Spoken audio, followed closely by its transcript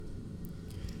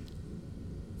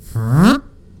Huh?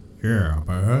 Yeah,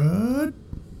 bud.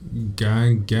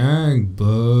 Gang,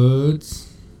 buds.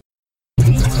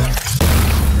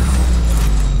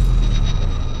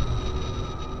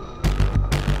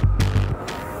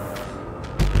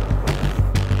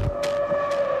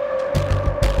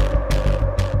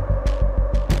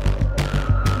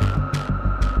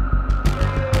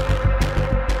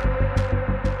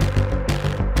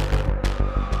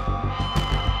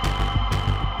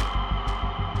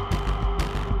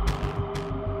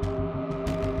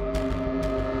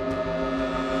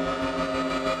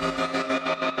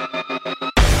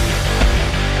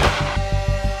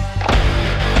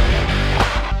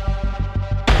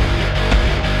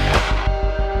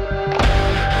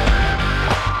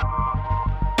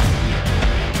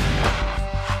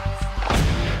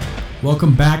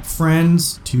 Welcome back,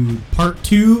 friends, to part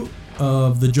 2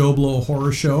 of the Joe Blow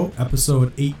Horror Show,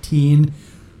 episode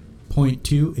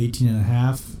 18.2, 18 and a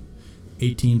half,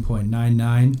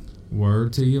 18.99.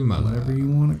 Word to your mother. Whatever you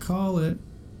want to call it.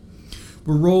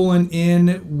 We're rolling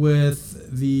in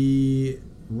with the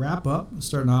wrap-up,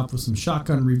 starting off with some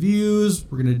shotgun reviews.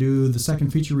 We're going to do the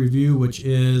second feature review, which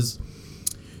is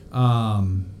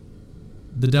The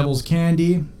Devil's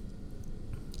Candy,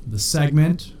 the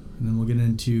segment, and then we'll get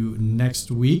into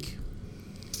next week.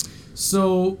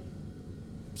 So,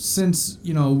 since,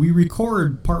 we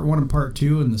record part 1 and part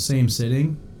 2 in the same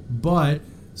sitting, but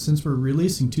since we're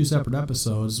releasing 2 separate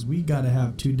episodes, we got to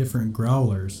have 2 different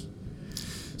growlers.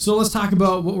 So let's talk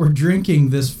about what we're drinking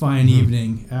this fine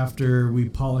evening after we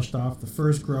polished off the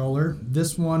first growler.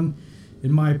 This one,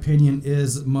 in my opinion,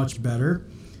 is much better.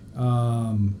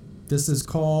 This is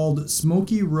called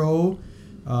Smoky Row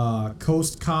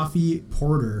Coast Coffee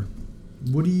Porter.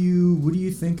 What do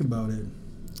you think about it?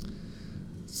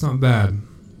 It's not bad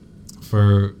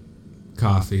for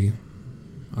coffee.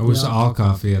 I wish all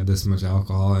coffee had this much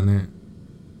alcohol in it.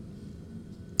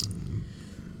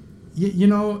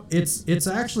 It's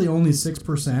actually only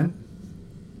 6%.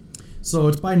 So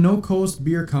it's by No Coast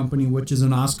Beer Company, which is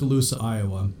in Oskaloosa,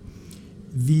 Iowa.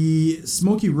 The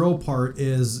Smoky Row part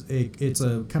it's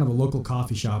a kind of a local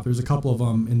coffee shop. There's a couple of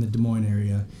them in the Des Moines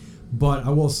area. But I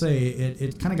will say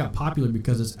it kind of got popular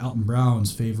because it's Alton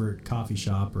Brown's favorite coffee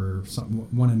shop or something,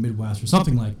 one in Midwest or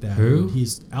something like that. Who?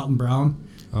 He's Alton Brown.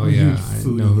 Oh yeah, I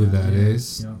know who that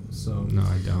is. Yeah, so no,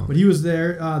 I don't. But he was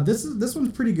there. This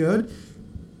one's pretty good.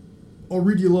 I'll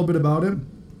read you a little bit about it.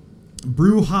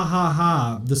 Brew ha ha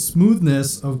ha. The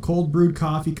smoothness of cold brewed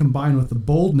coffee combined with the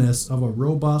boldness of a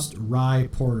robust rye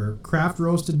porter. Craft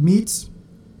roasted meats,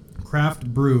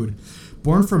 craft brewed.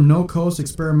 Born from No Coast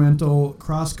experimental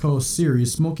Cross Coast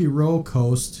series, Smoky Row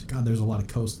Coast, God, there's a lot of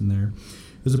coast in there,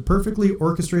 is a perfectly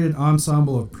orchestrated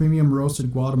ensemble of premium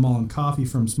roasted Guatemalan coffee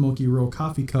from Smoky Row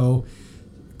Coffee Co.,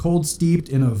 cold steeped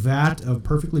in a vat of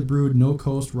perfectly brewed No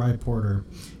Coast rye porter.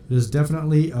 It is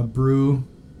definitely a brew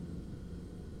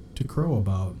to crow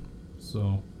about.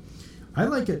 So, I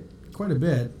like it quite a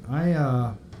bit.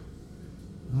 I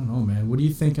don't know, man. What are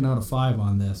you thinking out of 5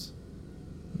 on this?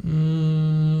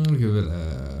 I'll give it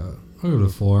a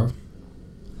 4.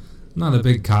 Not a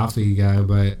big coffee guy,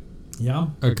 but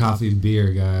a coffee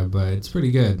beer guy, but it's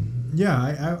pretty good.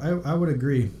 Yeah, I would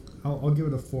agree. I'll give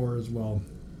it a 4 as well.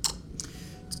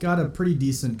 It's got a pretty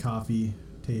decent coffee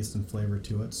taste and flavor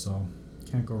to it, so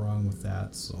can't go wrong with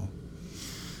that. So,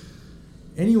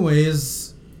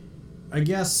 anyways, I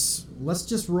guess let's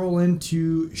just roll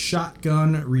into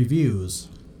shotgun reviews.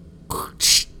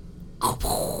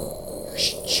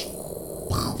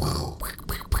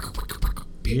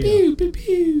 Pew, pew,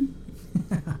 pew.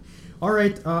 All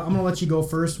right, I'm going to let you go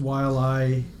first while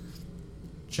I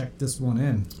check this one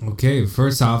in. Okay,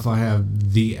 first off, I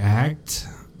have The Act,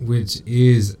 which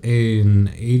is an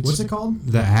What's it called?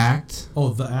 The Act.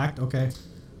 Oh, The Act, okay.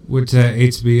 Which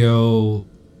HBO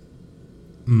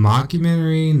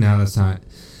mockumentary? No, that's not.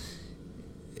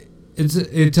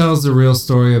 It tells the real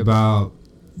story about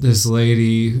this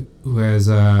lady who has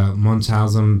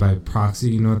Munchausen by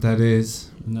proxy. You know what that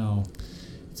is? No.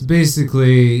 It's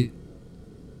basically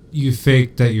you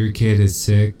fake that your kid is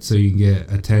sick so you can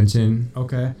get attention.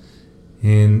 Okay.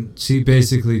 And she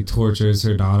basically tortures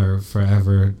her daughter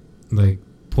forever, like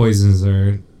poisons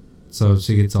her so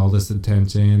she gets all this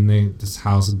attention. This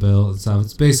house is built and stuff.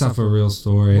 It's based off a real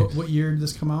story. What year did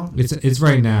this come out? It's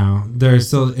right now.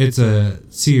 It's a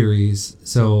series,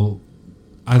 so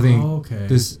I think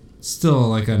there's still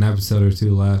like an episode or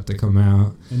 2 left to come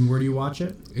out. And where do you watch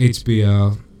it?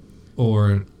 HBO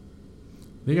or...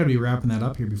 They got to be wrapping that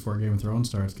up here before Game of Thrones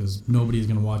starts because nobody's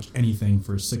going to watch anything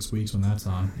for 6 weeks when that's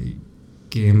on.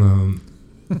 Game of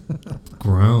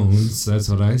Groans, that's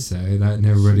what I say. That and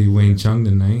everybody Wing Chung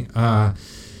tonight.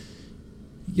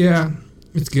 Yeah,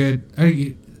 it's good.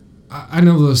 I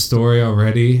know the story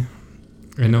already.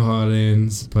 I know how it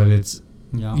ends, but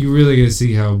Yeah. you really get to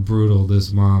see how brutal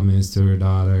this mom is to her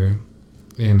daughter,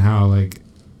 and how like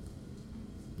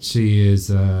she is,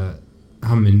 how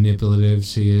manipulative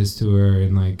she is to her,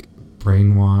 and like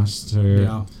brainwashed her.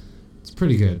 Yeah. It's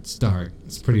pretty good. It's dark.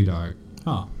 It's pretty dark.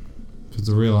 Huh. It's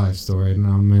a real life story, and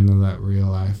I'm into that real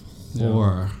life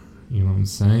horror. You know what I'm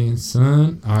saying,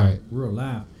 son? All right. Real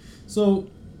laugh. So,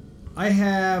 I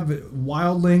have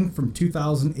Wildling from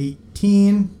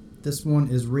 2018. This one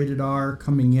is rated R,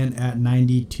 coming in at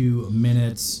 92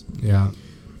 minutes. Yeah.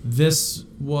 This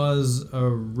was a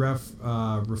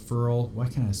referral. Why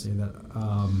can't I say that?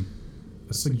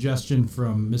 A suggestion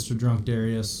from Mr. Drunk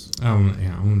Darius. I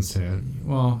wouldn't say it.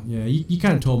 Well, yeah, you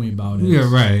kind of told me about it. Yeah,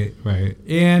 right.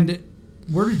 And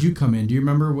where did you come in? Do you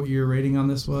remember what your rating on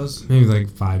this was? Maybe like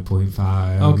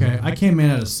 5.5. Okay, I came in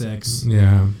at a 6.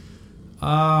 Yeah.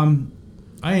 I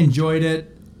enjoyed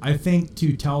it. I think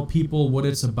to tell people what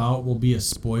it's about will be a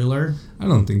spoiler. I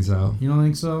don't think so. You don't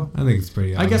think so? I think it's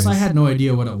pretty obvious. I guess I had no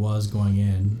idea what it was going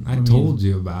in. I told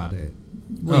you about it.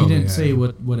 Well, you didn't say what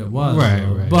it was. Right,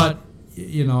 though. right. But,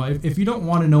 you know, if you don't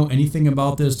want to know anything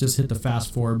about this, just hit the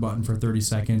fast forward button for 30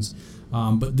 seconds.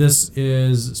 But this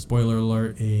is, spoiler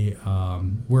alert, a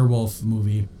werewolf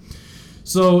movie.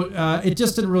 So it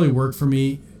just didn't really work for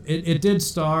me. It did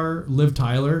star Liv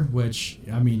Tyler, which,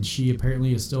 I mean, she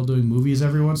apparently is still doing movies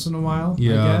every once in a while, I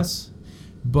guess.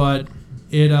 But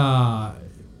it, I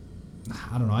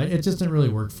don't know, it just didn't really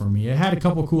work for me. It had a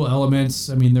couple cool elements.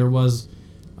 I mean, there was,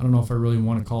 I don't know if I really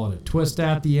want to call it a twist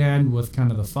at the end with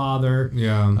kind of the father.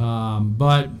 Yeah.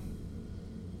 But,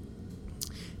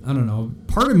 I don't know,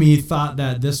 part of me thought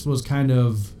that this was kind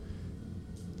of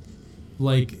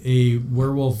like a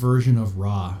werewolf version of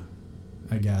Raw,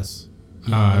 I guess.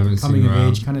 You know, I haven't coming seen of Raw.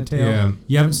 age kind of tale. Yeah.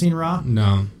 You haven't seen Raw?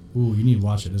 No. Ooh, you need to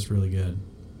watch it. It's really good.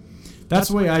 That's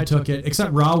the way I took it.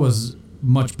 Except Raw was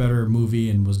much better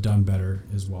movie and was done better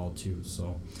as well too.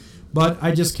 So, but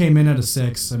I just came in at a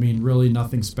 6. I mean, really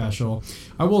nothing special.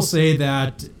 I will say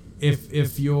that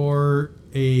if you're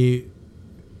a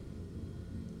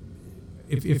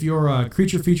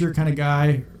creature feature kind of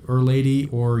guy or lady,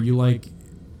 or you like,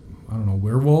 I don't know,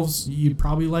 werewolves, you'd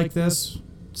probably like this.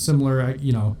 Similar,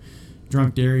 you know,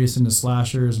 Drunk Darius and the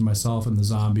slashers, and myself and the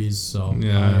zombies. So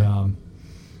Yeah.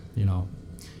 you know,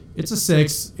 it's a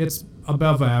 6. It's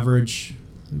above average,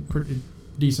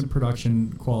 decent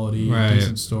production quality, Right.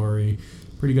 decent story,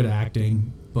 pretty good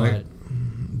acting, but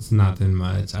It's nothing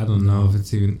much. I don't know if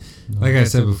it's even... Like I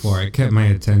said before, I kept my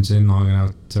attention long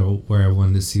enough to where I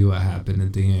wanted to see what happened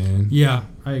at the end. yeah,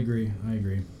 I agree.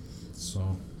 So,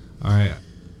 All right.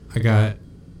 I got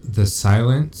The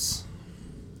Silence.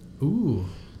 ooh,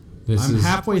 This I'm is...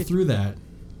 halfway through that.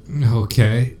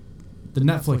 Okay. The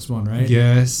Netflix one, right?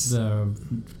 Yes. The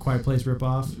Quiet Place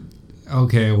ripoff.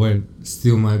 Okay, I would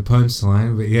steal my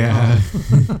punchline, but yeah.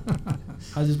 Oh.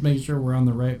 I was just making sure we're on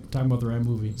the talking about the right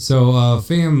movie. So,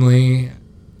 family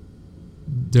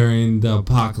during the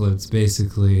apocalypse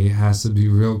basically has to be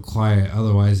real quiet,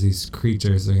 otherwise these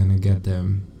creatures are gonna get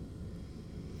them.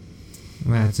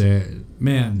 That's it.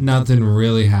 Man, Nothing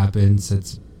really happens.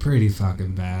 It's pretty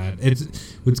fucking bad. It's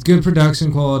good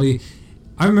production quality.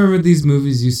 I remember these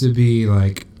movies used to be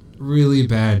like really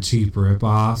bad, cheap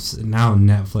ripoffs. And now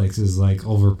Netflix is like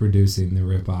overproducing the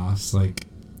ripoffs. Like,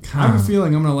 I have a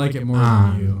feeling I'm gonna like it more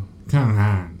than you. Come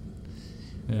on.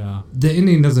 Yeah. The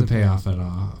ending doesn't pay off at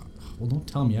all. Well, don't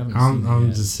tell me you haven't seen it I'm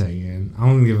yet. just saying.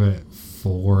 I'm gonna give it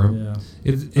 4. Yeah.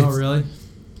 It's, Oh, really?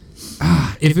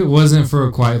 If it wasn't for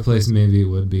A Quiet Place, maybe it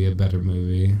would be a better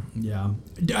movie. Yeah.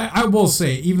 I will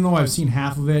say, even though I've seen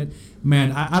half of it,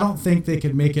 man, I don't think they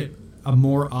could make it a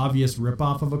more obvious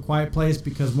ripoff of A Quiet Place,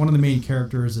 because one of the main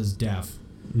characters is deaf.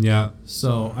 Yeah.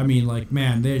 So, I mean, like,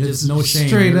 man, they're just no shame.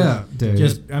 Straight They're up, dude.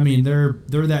 Just, I mean, they're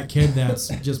that kid that's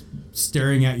just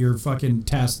staring at your fucking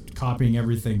test, copying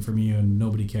everything from you, and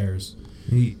nobody cares.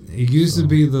 It used to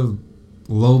be the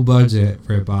low budget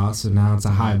ripoff, so now it's a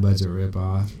high budget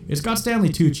ripoff. It's got Stanley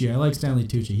Tucci. I like Stanley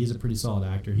Tucci. He's a pretty solid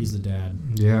actor. He's the dad.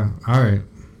 Yeah. All right.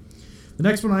 The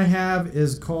next one I have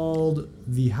is called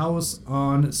The House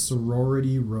on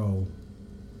Sorority Row.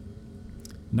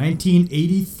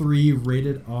 1983,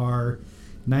 rated R,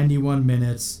 91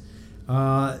 minutes.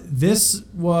 This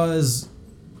was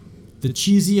the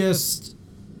cheesiest.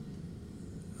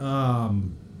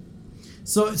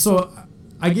 So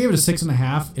I gave it a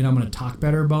 6.5, and I'm going to talk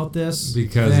better about this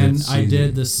Because than it's I cheesy.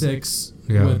 did the 6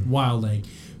 Yeah. with Wild Lake.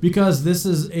 because this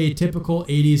is a typical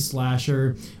 80s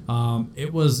slasher.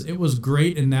 It was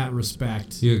great in that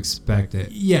respect. You expect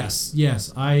it. Yes,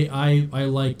 I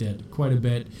liked it quite a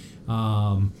bit.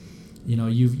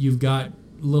 You've got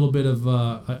a little bit of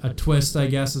a twist, I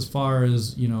guess, as far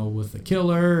as with the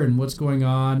killer and what's going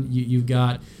on. You've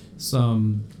got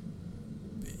some.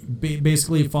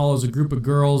 Basically, it follows a group of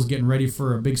girls getting ready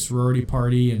for a big sorority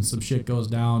party, and some shit goes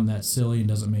down that's silly and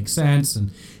doesn't make sense,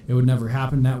 and it would never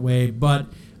happen that way. But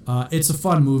it's a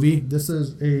fun movie. This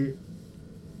is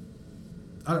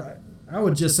I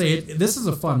would just say this is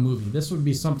a fun movie. This would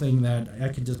be something that I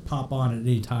could just pop on at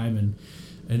any time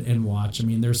and watch. I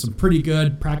mean, there's some pretty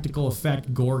good practical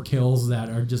effect gore kills that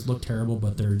are just look terrible,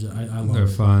 but I love it. They're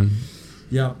fun.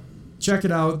 Yeah. Check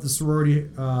it out, the sorority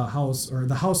house, or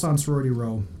the house on Sorority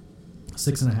Row,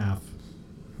 6.5.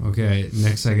 Okay,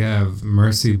 next I have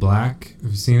Mercy Black.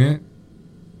 Have you seen it?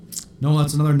 No,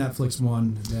 that's another Netflix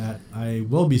one that I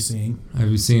will be seeing. Have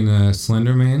you seen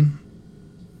Slender Man?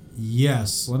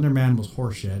 Yes, Slender Man was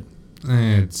horseshit.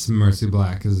 It's Mercy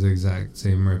Black is the exact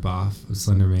same ripoff of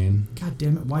Slender Man. God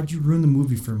damn it, why'd you ruin the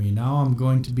movie for me? Now I'm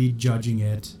going to be judging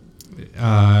it.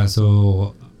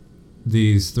 So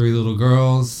these three little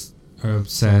girls are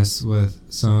obsessed with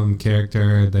some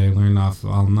character they learned off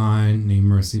online named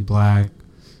Mercy Black.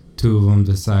 Two of them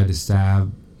decide to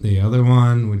stab the other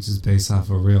one, which is based off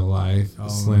of real life.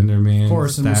 Slender Man. Of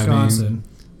course, in Wisconsin.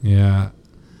 Yeah.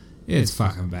 It's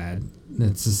fucking bad.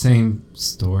 It's the same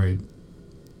story.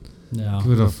 No.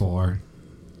 Give it a 4.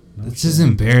 It's just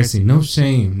embarrassing. No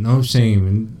shame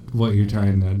in what you're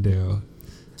trying to do.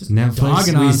 Just Netflix,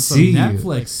 dogging we on see some you.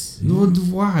 Netflix.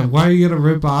 Why? Why are you gonna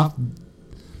rip off?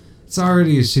 It's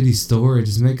already a shitty story.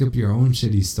 Just make up your own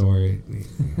shitty story.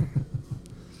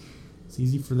 It's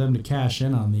easy for them to cash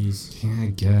in on these. Yeah, I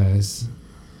guess.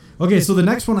 Okay, so the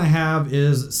next one I have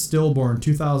is Stillborn,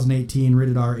 2018,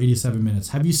 rated R, 87 minutes.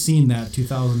 Have you seen that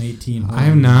 2018? I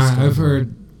have not.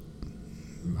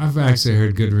 I've actually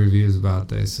heard good reviews about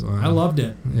this. So I loved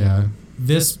it. Yeah.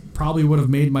 This probably would have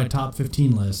made my top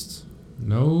 15 list.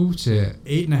 No shit.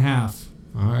 8.5.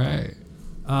 All right.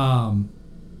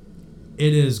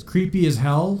 It is creepy as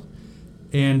hell,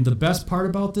 and the best part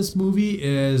about this movie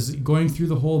is going through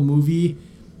the whole movie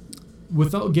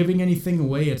without giving anything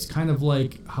away. It's kind of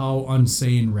like how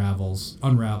Unsane unravels.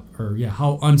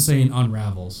 How Unsane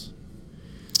unravels.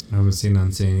 I haven't seen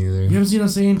Unsane either. You haven't seen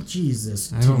Unsane?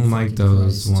 Jesus. I don't like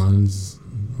those ones.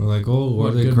 We're like, oh, are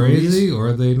they crazy movies? or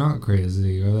are they not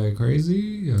crazy? Are they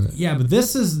crazy? Yeah, but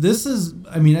this is.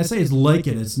 I mean, I say it's like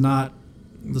it. It's not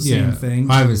the same thing.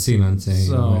 I haven't seen Unsane.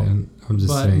 So, I'm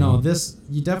just saying. But no,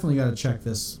 you definitely got to check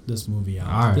this movie out.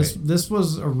 All right. This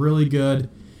was a really good.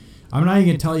 I'm not even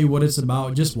gonna tell you what it's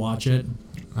about. Just watch it.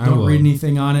 I Don't will. read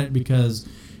anything on it, because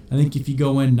I think if you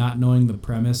go in not knowing the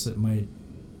premise, it might.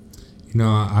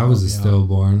 I was a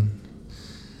stillborn.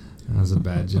 That was a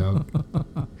bad joke.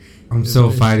 I'm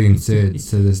still fighting SIDS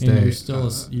to this day. You're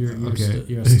still okay.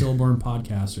 you're a stillborn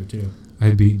podcaster too.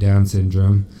 I beat Down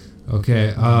syndrome.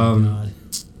 Okay. Oh my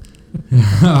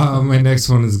God. My next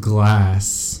one is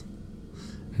Glass.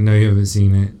 I know you haven't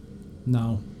seen it.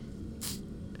 No.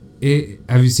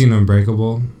 Have you seen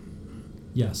Unbreakable?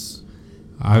 Yes.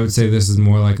 I would say this is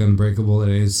more like Unbreakable.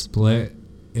 It is split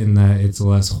in that it's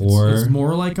less horror. It's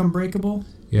more like Unbreakable?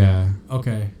 Yeah.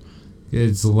 Okay.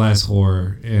 It's less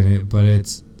horror in it, but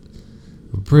it's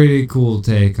a pretty cool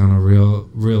take on a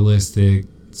realistic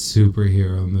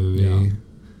superhero movie. Yeah. And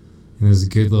there's a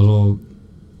good little,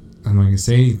 I'm not going to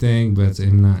say anything, but it's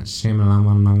in that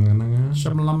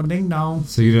Shamalama ding dong.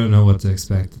 so you don't know what to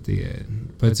expect at the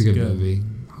end. But it's a good movie.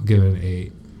 I'll give it an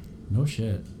 8. No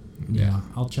shit. Yeah,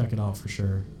 I'll check it out for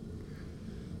sure.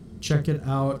 Check it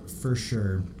out for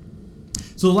sure.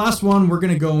 So the last one we're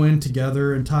going to go in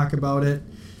together and talk about it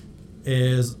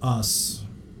is Us.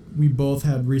 We both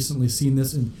had recently seen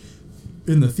this in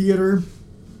the theater.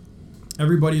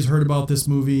 Everybody's heard about this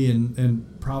movie, and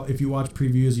if you watch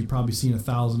previews, you've probably seen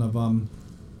 1,000 of them.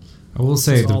 I will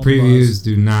say It's the all previews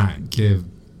do not give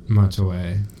much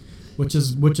away. Which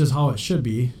is how it should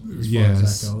be as far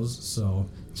as that goes. So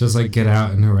just like Get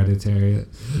Out and Hereditary.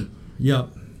 Yep.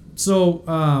 So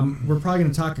we're probably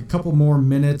going to talk a couple more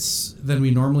minutes than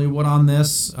we normally would on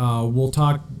this. We'll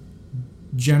talk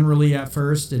generally at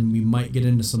first, and we might get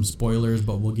into some spoilers,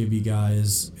 but we'll give you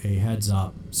guys a heads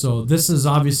up. So this is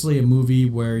obviously a movie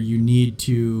where you need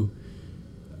to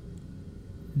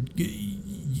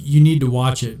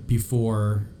watch it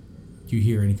before you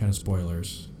hear any kind of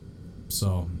spoilers.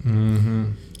 So,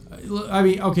 I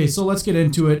mean, okay, so let's get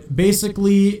into it.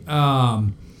 Basically,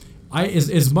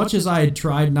 as much as I had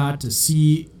tried not to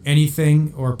see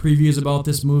anything or previews about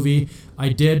this movie, I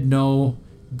did know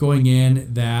going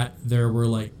in that there were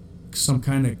like some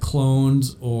kind of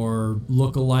clones or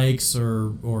lookalikes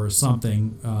or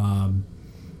something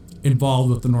involved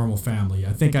with the normal family.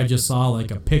 I think I just saw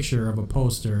like a picture of a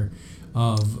poster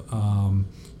of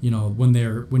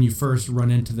when you first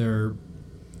run into the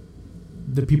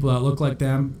people that look like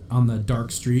them on the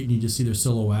dark street and you just see their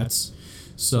silhouettes.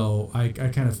 So I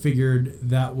kind of figured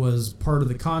that was part of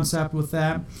the concept with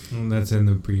that. And that's in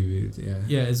the previews, yeah.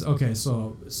 Yeah, it's okay.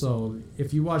 So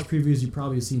if you watch previews, you've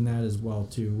probably seen that as well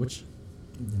too, which,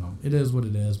 it is what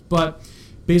it is. But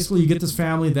basically, you get this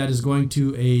family that is going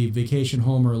to a vacation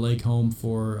home or a lake home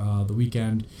for the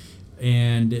weekend,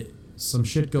 and some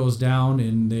shit goes down,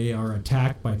 and they are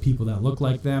attacked by people that look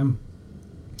like them.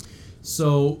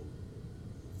 So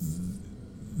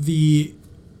the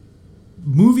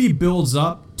movie builds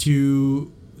up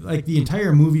to, like, the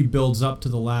entire movie builds up to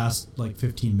the last, like,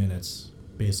 15 minutes,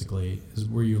 basically, is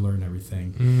where you learn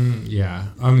everything. Yeah.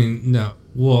 I mean, no.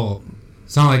 Well,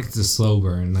 it's not like it's a slow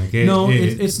burn. Like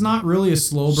it's not really a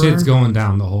slow burn. Shit's going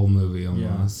down the whole movie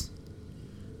almost.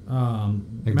 Yeah.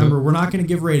 Remember, we're not going to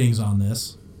give ratings on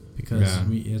this because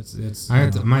it's. I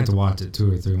might have to watch it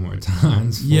 2 or 3 more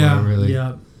times.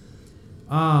 Yeah.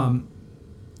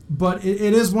 But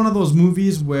it is one of those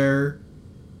movies where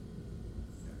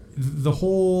the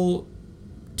whole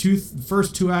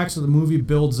first 2 acts of the movie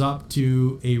builds up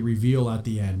to a reveal at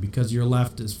the end, because you're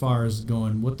left as far as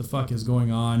going, what the fuck is going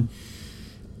on?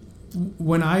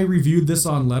 When I reviewed this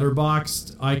on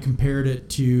Letterboxd, I compared it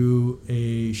to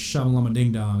a Shamalama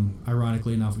Ding Dong.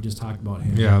 Ironically enough, we just talked about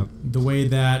him. Yeah. The way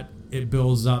that it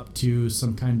builds up to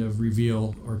some kind of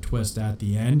reveal or twist at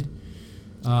the end.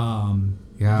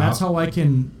 That's how I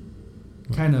can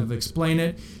kind of explain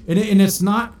it. And it's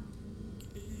not...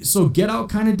 So Get Out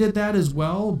kind of did that as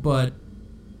well, but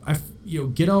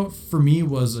Get Out for me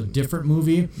was a different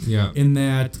movie. Yeah. In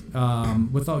that,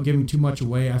 without giving too much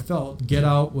away, I felt Get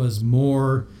Out was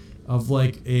more of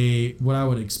like what I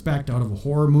would expect out of a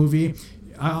horror movie.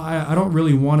 I don't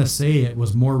really want to say it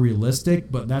was more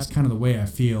realistic, but that's kind of the way I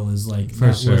feel, is like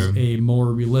was a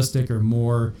more realistic or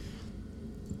more...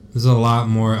 There's a lot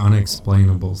more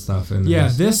unexplainable stuff in this. Yeah,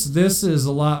 this is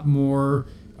a lot more...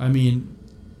 I mean...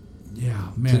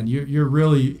 Yeah, man, you're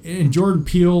really... And Jordan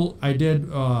Peele, I did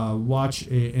watch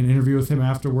an interview with him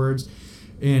afterwards,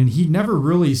 and he never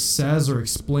really says or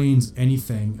explains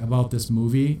anything about this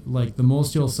movie. Like, the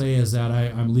most he'll say is that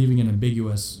I'm leaving it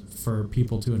ambiguous for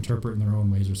people to interpret in their own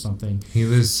ways or something.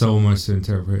 There's so much to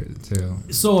interpret, too.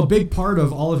 So a big part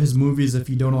of all of his movies, if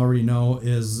you don't already know,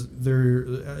 is there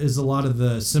is a lot of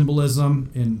the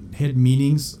symbolism and hidden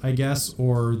meanings, I guess,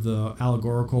 or the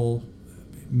allegorical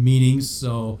meanings.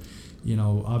 So...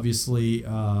 obviously,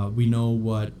 we know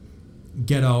what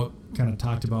Get Out kind of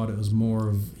talked about. It was more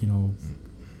of,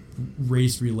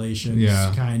 race relations,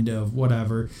 kind of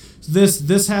whatever.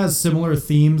 This has similar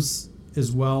themes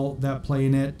as well that play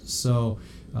in it. So,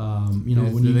 when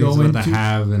you go into the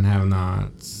have and have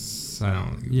nots, I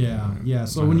don't. Yeah.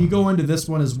 So when you go into this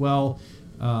one as well,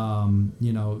 I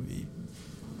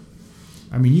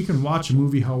mean, you can watch a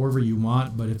movie however you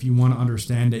want, but if you want to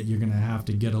understand it, you're going to have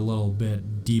to get a little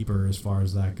bit deeper as far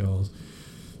as that goes.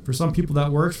 For some people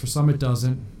that works, for some it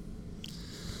doesn't.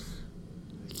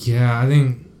 Yeah, I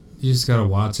think you just got to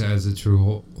watch it as a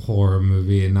true horror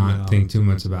movie and not think too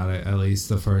much about it, at least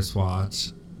the first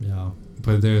watch. Yeah.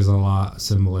 But there's a lot of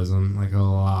symbolism, like a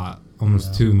lot,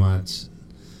 almost too much.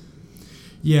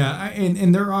 Yeah,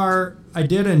 and there are... I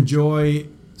did enjoy...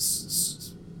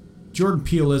 Jordan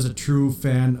Peele is a true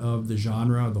fan of the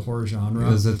genre, the horror genre.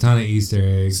 There's a ton of Easter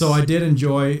eggs. So I did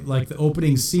enjoy, like, the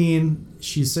opening scene.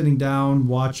 She's sitting down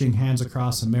watching Hands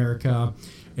Across America,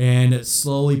 and it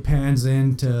slowly pans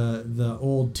into the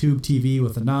old tube TV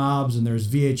with the knobs, and there's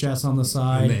VHS on the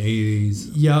side. In the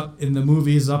 80s. Yep, and the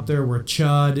movies up there were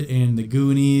Chud and The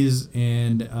Goonies,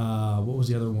 and what was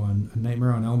the other one? A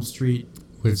Nightmare on Elm Street.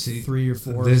 Which 3 or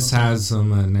 4. This has some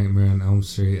Nightmare on Elm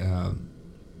Street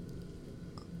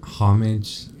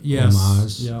homage. Yep.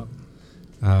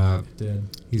 It did.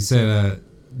 He said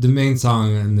the main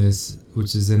song in this,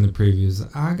 which is in the previews,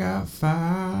 I got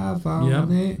 5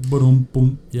 on it. Boom,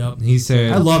 boom. Yep. He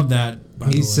said, I love that.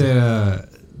 He said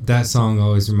that song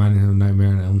always reminded him of Nightmare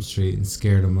on Elm Street and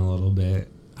scared him a little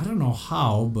bit. I don't know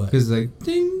how, but because like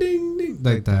ding ding ding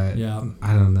like that. Yeah.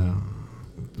 I don't know.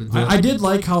 I did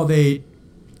like how they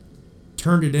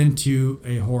turned it into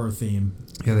a horror theme.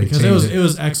 Yeah, because it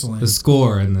was excellent. The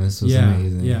score in this was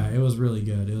amazing. Yeah, it was really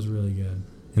good.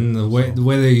 And the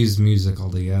way they used music all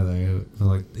together,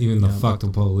 like even the "Fuck the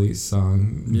Police"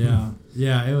 song. Yeah,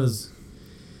 it was.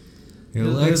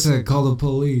 Alexa, call the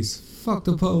police. Fuck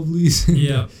the police.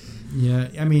 Yeah, Yeah,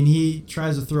 I mean, he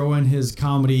tries to throw in his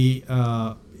comedy,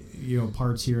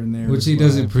 parts here and there. Which he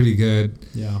does it pretty good.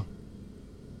 Yeah.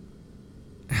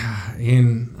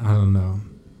 And I don't know.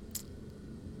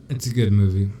 It's a good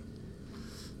movie.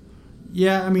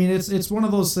 Yeah, I mean, it's one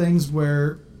of those things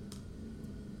where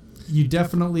you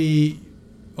definitely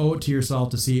owe it to yourself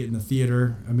to see it in the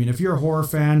theater. I mean, if you're a horror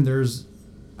fan, there's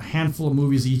a handful of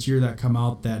movies each year that come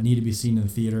out that need to be seen in the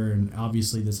theater, and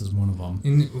obviously this is one of them.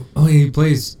 And he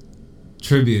plays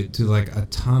tribute to like a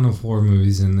ton of horror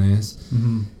movies in this.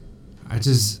 Mm-hmm.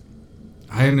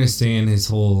 I understand his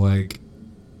whole like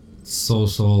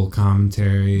social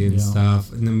commentary and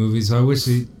stuff in the movies. So I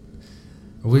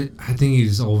think he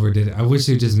just overdid it. I wish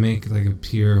he'd just make like a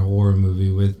pure horror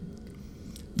movie with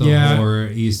the horror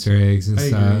Easter eggs and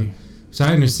stuff. Agree. So I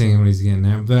understand what he's getting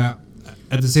at, but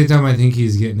at the same time, I think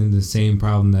he's getting into the same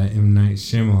problem that M. Night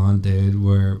Shyamalan did,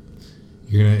 where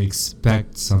you're gonna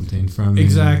expect something from him.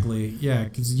 Exactly. Yeah,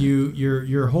 because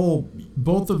your whole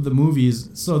both of the movies.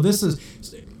 So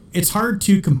it's hard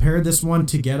to compare this one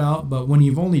to Get Out, but when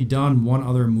you've only done one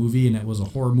other movie and it was a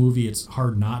horror movie, it's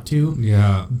hard not to.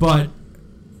 Yeah. But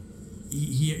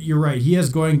you're right. He is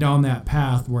going down that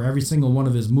path where every single one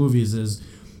of his movies is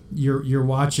you're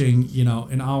watching,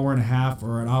 an hour and a half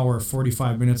or an hour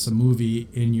 45 minutes of movie,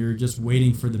 and you're just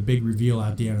waiting for the big reveal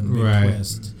at the end of the big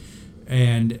twist.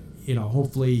 And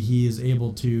hopefully he is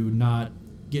able to not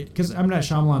get, because M. Night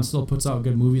Shyamalan still puts out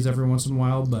good movies every once in a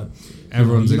while, but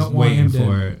everyone's you just don't want waiting him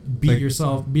for to it.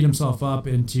 beat himself up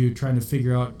into trying to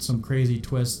figure out some crazy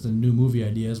twists and new movie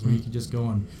ideas where you can just go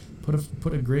and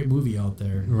put a great movie out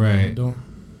there. Right.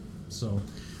 So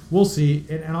we'll see.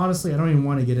 And honestly, I don't even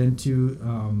want to get into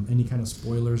any kind of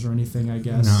spoilers or anything, I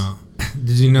guess. No.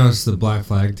 Did you notice the Black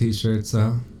Flag t-shirts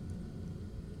though?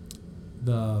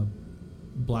 The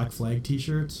Black Flag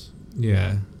t-shirts?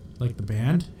 Yeah. Like the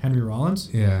band, Henry Rollins?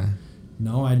 Yeah.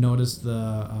 No, I noticed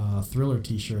the Thriller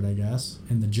t-shirt, I guess,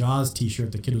 and the Jaws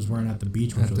t-shirt the kid was wearing at the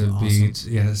beach, which was awesome. At the beach,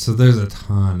 yeah. So there's a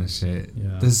ton of shit.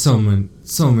 Yeah. There's so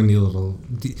many little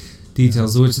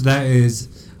details, which that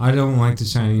is. I don't like The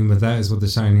Shining, but that is what The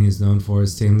Shining is known for.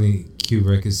 Stanley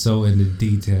Kubrick is so into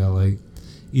detail, like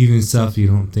even stuff you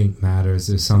don't think matters.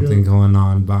 There's something going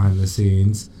on behind the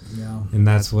scenes. Yeah. And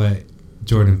that's what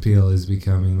Jordan Peele is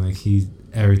becoming. Like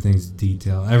everything's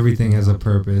detail. Everything has a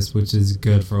purpose, which is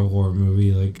good for a horror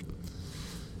movie. Like,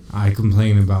 I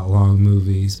complain about long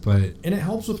movies, but and it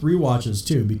helps with rewatches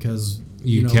too, because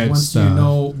you catch once stuff. you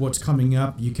know what's coming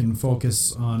up, you can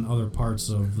focus on other parts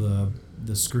of the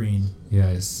screen.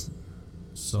 Yes.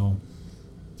 So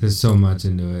there's so much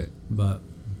into it. But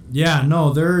yeah,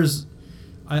 no,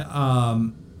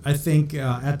 I think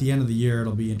at the end of the year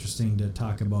it'll be interesting to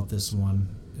talk about this one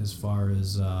as far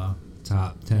as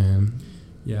top 10.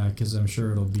 Yeah, because I'm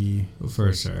sure it'll be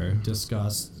for sure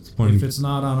discussed. If it's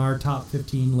not on our top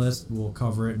 15 list, we'll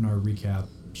cover it in our recap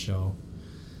show,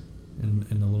 in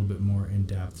a little bit more in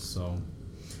depth. So,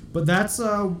 but that's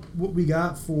what we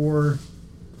got for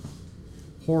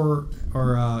horror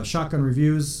or shotgun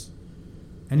reviews.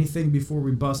 Anything before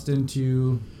we bust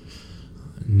into?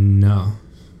 No.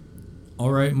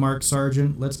 All right, Mark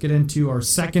Sargent. Let's get into our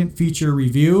second feature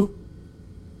review.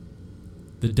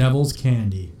 The Devil's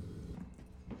Candy.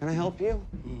 Can I help you?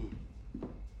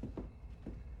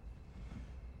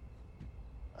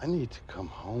 I need to come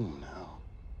home now.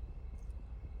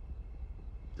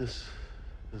 This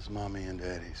is Mommy and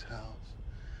Daddy's house.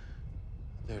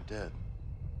 They're dead.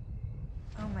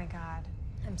 Oh my God.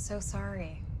 I'm so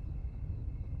sorry.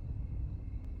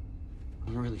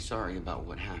 I'm really sorry about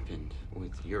what happened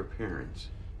with your parents.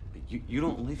 You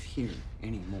don't live here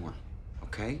anymore,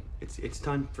 okay? It's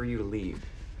time for you to leave.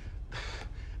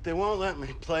 They won't let me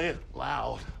play it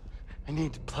loud. I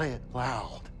need to play it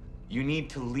loud. You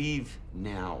need to leave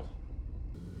now.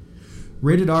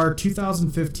 Rated R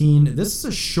 2015. This is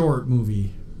a short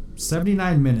movie.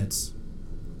 79 minutes.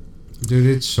 Dude,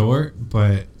 it's short,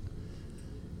 but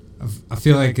I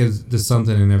feel like there's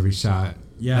something in every shot.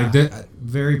 Yeah,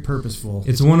 very purposeful.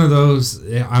 It's one of those,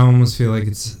 I almost feel like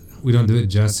we don't do it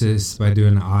justice by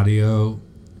doing an audio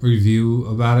review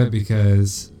about it,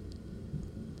 because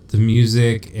the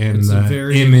music and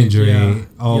the imagery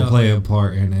all play a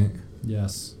part in it.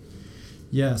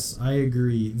 Yes, I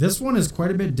agree. This one is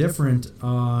quite a bit different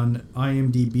on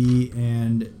IMDb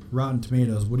and Rotten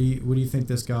Tomatoes. What do you think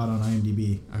this got on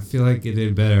IMDb? I feel like it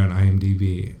did better on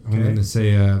IMDb. I'm going to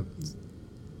say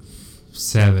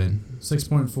 7.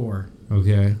 6.4.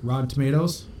 Okay. Rotten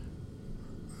Tomatoes?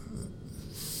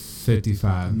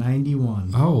 55.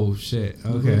 91. Oh, shit.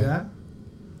 Okay. That?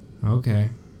 Okay.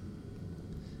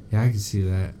 Yeah, I can see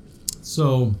that.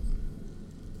 So,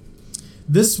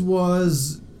 this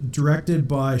was directed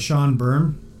by Sean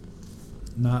Byrne,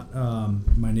 not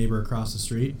my neighbor across the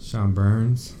street. Sean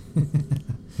Burns.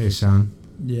 Hey, Sean.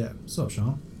 Yeah, what's up,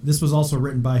 Sean? This was also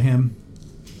written by him.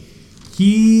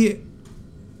 He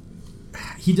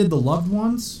did The Loved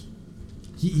Ones.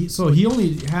 So he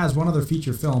only has one other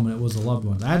feature film, and it was The Loved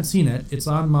Ones. I hadn't seen it. It's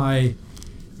on my...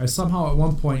 I somehow at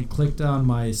one point clicked on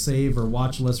my save or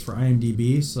watch list for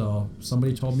IMDb, so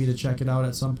somebody told me to check it out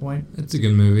at some point. It's a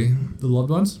good movie. The Loved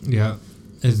Ones? Yeah.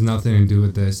 It's nothing to do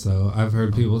with this, though. I've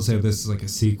heard people say this is like a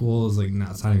sequel. It's like, no,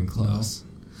 it's not even close.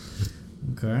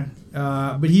 Okay.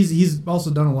 But he's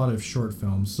also done a lot of short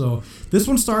films. So this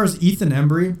one stars Ethan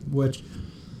Embry, which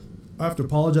I have to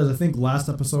apologize. I think last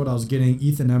episode I was getting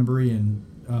Ethan Embry and...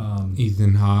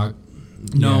 Ethan Hawke.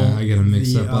 No, yeah, I get them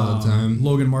mixed up all the time.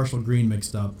 Logan Marshall Green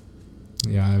mixed up.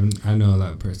 Yeah, I know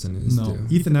that person is No, too.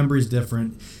 Ethan Embry's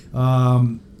different.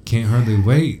 Can't hardly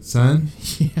wait, son.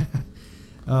 Yeah.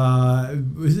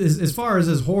 As far as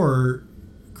his horror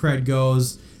cred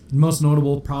goes, most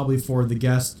notable probably for The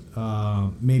Guest,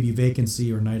 maybe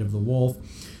Vacancy or Night of the Wolf.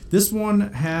 This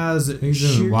one has... I think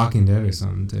he's in Walking Dead or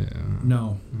something too.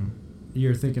 No.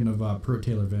 You're thinking of Pruitt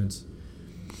Taylor Vince.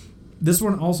 This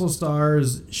one also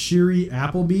stars Shiri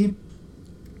Appleby.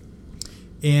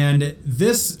 And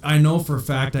this, I know for a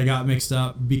fact, I got mixed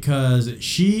up because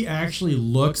she actually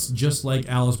looks just like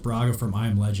Alice Braga from I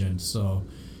Am Legend. So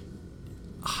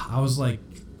I was like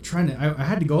trying to... I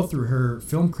had to go through her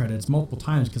film credits multiple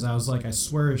times because I was like, I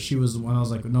swear she was the one. I was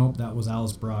like, nope, that was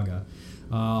Alice Braga.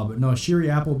 But no, Shiri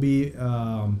Appleby,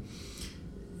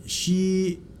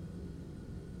 she...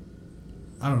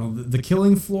 I don't know, The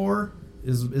Killing Floor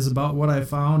is about what I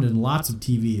found, and lots of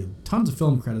TV. Tons of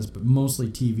film credits, but mostly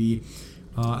TV.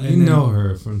 You know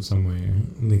her from somewhere.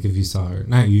 Like if you saw her.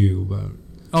 Not you, but...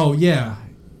 Oh, yeah.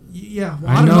 Yeah,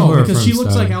 well, I I don't know know her because from she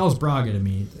looks stuff. like Alice Braga to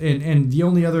me. And the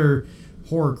only other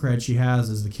horror cred she has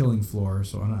is The Killing Floor,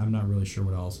 so I'm not really sure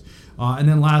what else. And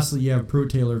then lastly, you have Pruitt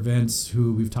Taylor Vince,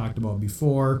 who we've talked about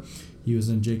before. He was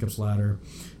in Jacob's Ladder.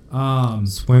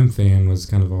 Swim Fan was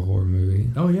kind of a horror movie.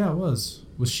 Oh, yeah, it was.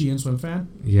 Was she in Swim Fan?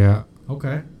 Yeah.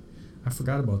 Okay. I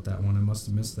forgot about that one. I must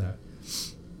have missed that.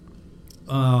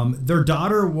 Their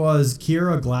daughter was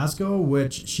Kiera Glasgow,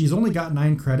 which she's only got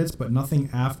 9 credits, but nothing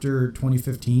after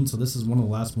 2015. So this is one of the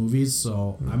last movies.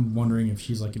 So I'm wondering if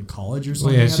she's like in college or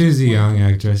something. Well, yeah, she was a young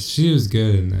actress. She was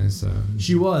good in this.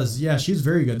 She was. Yeah, she's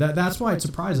very good. That's why it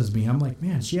surprises me. I'm like,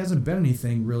 man, she hasn't been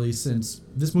anything really since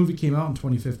this movie came out in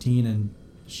 2015, and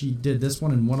she did this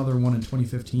one and one other one in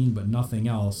 2015, but nothing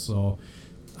else. So,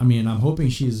 I mean, I'm hoping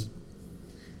she's...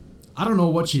 I don't know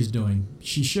what she's doing.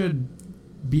 She should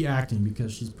be acting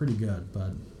because she's pretty good,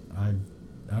 but I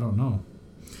don't know.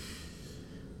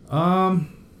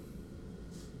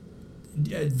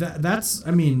 That's,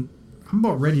 I mean, I'm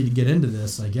about ready to get into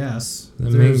this, I guess.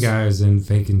 The main guy is in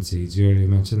Vacancy. Did you already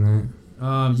mention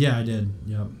that? Yeah, I did.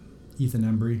 Yep. Ethan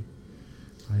Embry.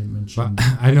 I had mentioned. But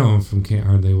I know him from Can't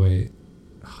Hardly Wait.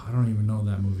 I don't even know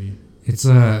that movie. It's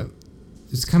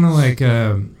kind of like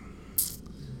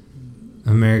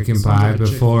American Sounds Pie like a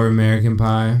before American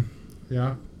Pie.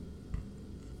 Yeah.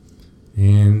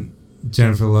 And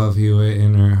Jennifer Love Hewitt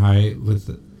in her height with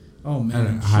the, Oh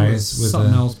man, she highest was with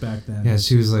something a- else back then. yeah,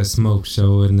 she was like a smoke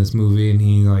show in this movie, and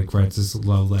he like writes this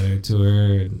love letter to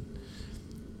her, and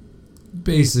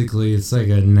basically it's like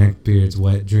a neckbeard's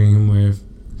wet dream where if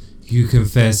you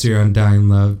confess your undying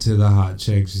love to the hot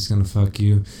chick, she's gonna fuck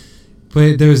you.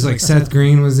 But there was like Seth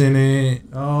Green was in it.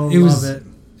 Oh, It love was- it.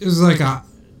 It was like a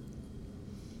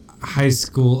high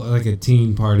school, like a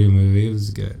teen party movie. It was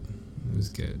good. It was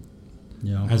good.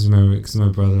 Yeah. I just remember because my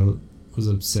brother was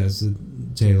obsessed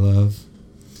with J Love.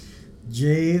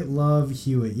 J. Love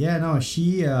Hewitt. Yeah, no,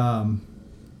 she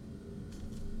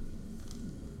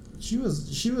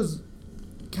was.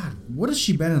 God, what has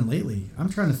she been in lately? I'm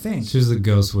trying to think. She was a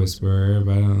ghost whisperer,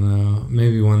 but I don't know.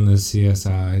 Maybe one of the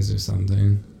CSIs or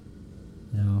something.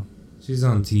 Yeah. She's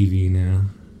on TV now.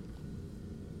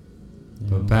 Yeah.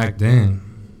 But back then,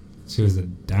 she was a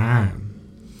dime.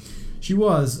 She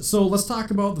was. So let's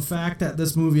talk about the fact that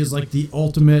this movie is like the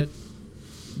ultimate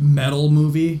metal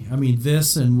movie. I mean,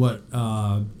 this and what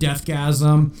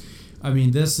Deathgasm. I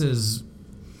mean, this is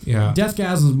Yeah.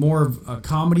 Deathgasm is more of a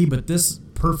comedy, but this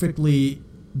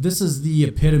is the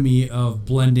epitome of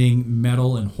blending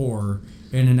metal and horror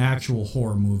in an actual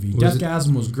horror movie. Was it-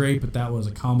 Deathgasm was great, but that was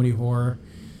a comedy horror.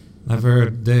 I've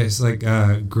heard this, like,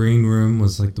 Green Room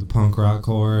was like the punk rock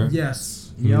horror.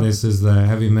 Yes. And this is the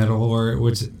heavy metal horror,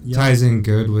 which ties in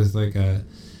good with, like,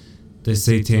 the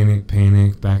Satanic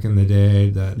Panic back in the day.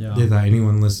 That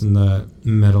anyone listened to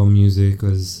metal music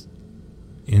was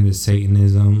into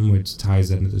Satanism, which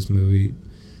ties into this movie.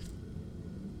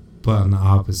 but on the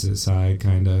opposite side,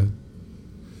 kind of.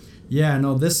 Yeah,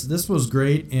 no, this was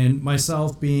great, and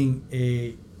myself being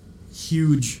a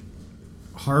huge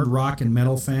hard rock and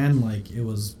metal fan, like it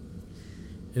was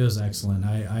excellent.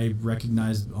 I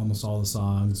recognized almost all the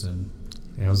songs, and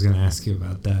Yeah, I was gonna ask you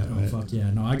about that. oh but fuck yeah,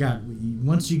 no, I got.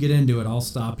 Once you get into it, I'll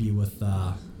stop you with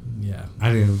yeah.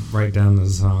 I didn't write down the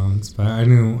songs, but I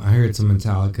heard some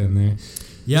Metallica in there.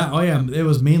 Yeah, oh yeah, it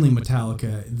was mainly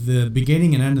Metallica. The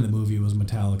beginning and end of the movie was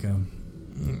Metallica.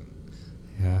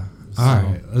 Yeah. So- All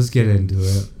right, let's get into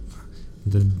it.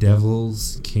 The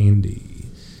Devil's Candy.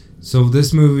 So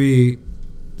this movie,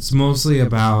 it's mostly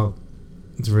about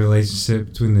the relationship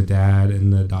between the dad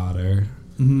and the daughter,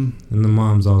 Mm-hmm. and the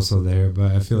mom's also there,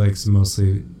 but I feel like it's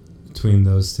mostly between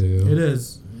those two. It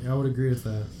is. I would agree with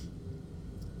that.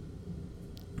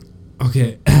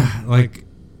 Okay, like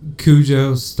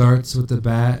Cujo starts with the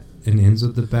bat and ends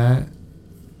with the bat.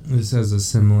 This has a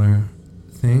similar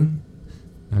thing.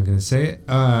 Not gonna say it,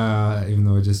 even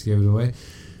though I just gave it away.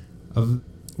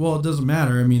 Well, it doesn't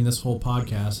matter. I mean, this whole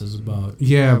podcast is about.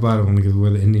 Yeah, but I don't want to give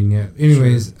away the ending yet.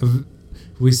 Anyways,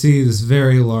 we see this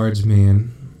very large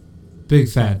man, big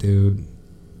fat dude,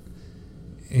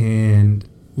 and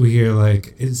we hear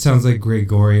like it sounds like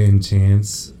Gregorian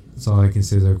chants. That's all I can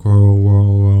say is like whoa, whoa,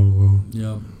 whoa, whoa.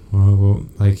 Yep. Whoa, whoa.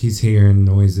 Like he's hearing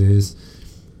noises.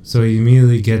 So he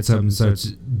immediately gets up and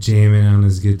starts jamming on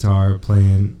his guitar,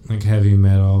 playing like heavy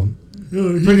metal.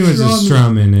 Pretty much just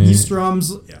strumming it. He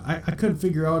strums. I couldn't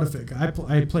figure out if it. I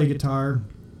play guitar,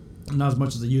 not as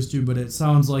much as I used to, but it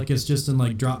sounds like it's just in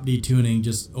like drop D tuning,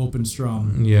 just open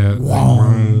strum. Yeah.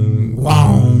 Wow,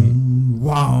 wow,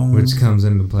 wow. Which comes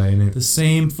into play in it. The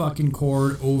same fucking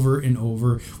chord over and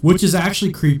over, which is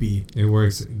actually creepy. It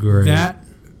works great. That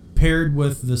paired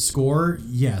with the score,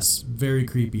 yes, very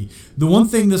creepy. The one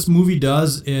thing this movie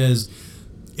does is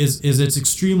it's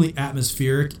extremely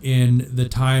atmospheric in the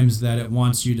times that it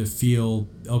wants you to feel,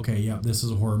 okay, yeah, this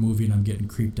is a horror movie and I'm getting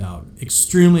creeped out.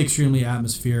 Extremely, extremely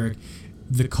atmospheric.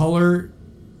 The color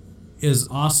is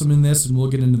awesome in this, and we'll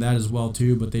get into that as well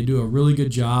too, but they do a really good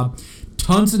job.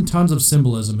 Tons and tons of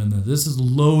symbolism in this. This is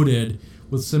loaded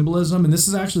with symbolism, and this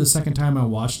is actually the second time I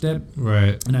watched it.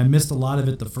 Right. And I missed a lot of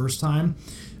it the first time.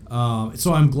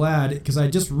 So I'm glad, because I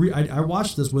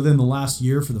watched this within the last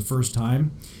year for the first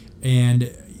time,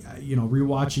 and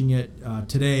rewatching it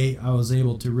today, I was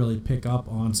able to really pick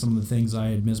up on some of the things I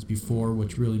had missed before,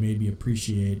 which really made me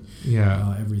appreciate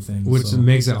everything. Which so.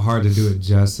 makes it hard to do it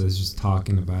justice just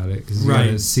talking about it, because you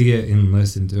gotta see it and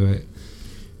listen to it.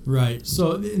 Right.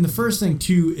 So, and the first thing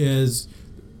too is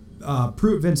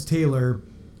Pruitt Taylor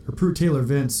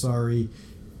Vince, sorry,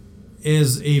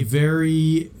 is a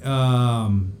very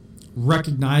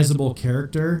recognizable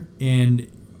character, and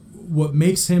what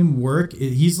makes him work,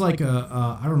 he's like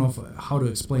I don't know how to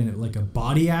explain it, like a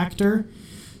body actor.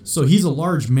 So he's a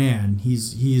large man.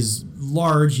 He's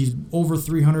large. He's over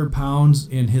 300 pounds,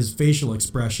 and his facial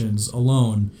expressions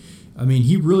alone, I mean,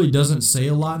 he really doesn't say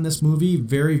a lot in this movie.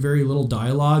 Very, very little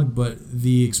dialogue, but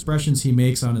the expressions he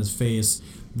makes on his face,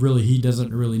 really, he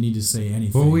doesn't really need to say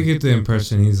anything. Well, we get the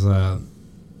impression he's a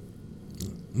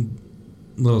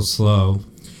little slow.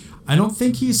 I don't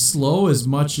think he's slow as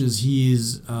much as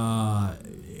he's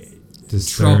Disturbed.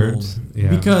 troubled.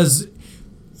 Yeah. Because,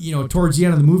 towards the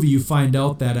end of the movie, you find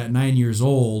out that at 9 years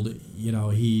old,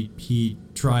 he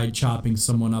tried chopping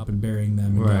someone up and burying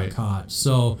them and Right. got caught.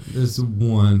 So There's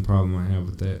one problem I have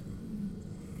with it.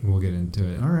 We'll get into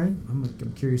it. all right,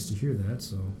 I'm curious to hear that.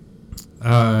 So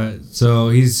So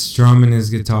he's strumming his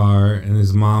guitar, and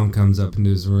his mom comes up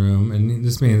into his room, and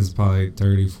this man's probably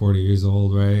 30, 40 years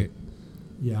old, right?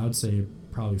 yeah, I'd say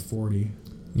probably 40.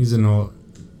 He's an old...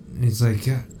 He's like,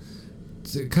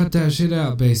 cut that shit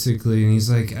out, basically. And he's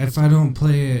like, if I don't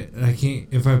play it, I can't...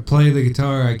 If I play the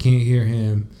guitar, I can't hear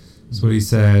him. That's what he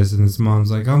says. And his mom's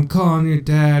like, I'm calling your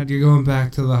dad. You're going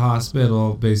back to the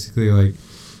hospital. Basically, like,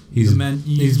 he's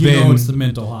it's the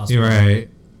mental hospital. You're right.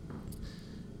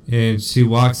 And she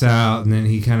walks out, and then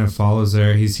he kind of follows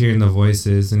her. He's hearing the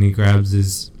voices, and he grabs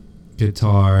his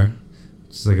guitar.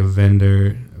 It's like a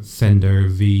Fender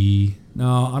V.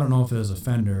 No, I don't know if it was a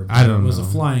Fender. But I don't know. It was a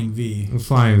Flying V. A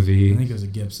Flying V. I think it was a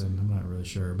Gibson. I'm not really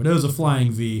sure. But it was a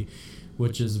Flying V,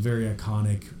 which is very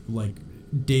iconic. Like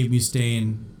Dave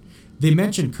Mustaine. They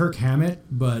mentioned Kirk Hammett,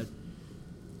 but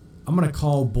I'm going to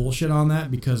call bullshit on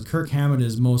that, because Kirk Hammett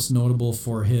is most notable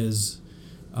for his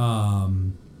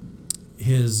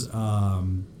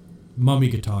Mummy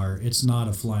guitar. It's not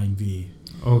a Flying V.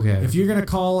 Okay. If you're gonna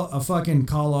call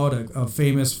out a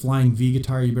famous Flying V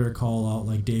guitar, you better call out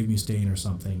like Dave Mustaine or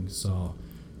something. So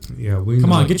Yeah, we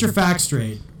come know. on, get your facts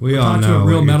straight. We We're all talking to know a real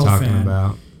what you're metal talking fan.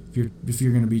 about. If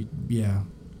you're gonna be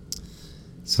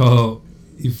So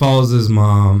he follows his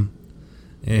mom,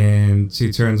 and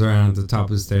she turns around at the top of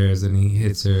the stairs, and he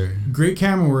hits her. Great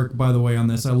camera work, by the way, on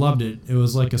this. I loved it. It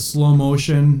was like a slow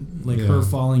motion, like her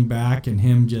falling back and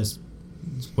him just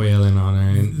wailing on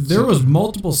her. And there was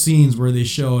multiple scenes where they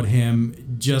showed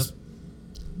him just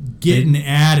getting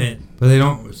at it. But they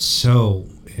don't show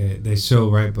it. They show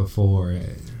right before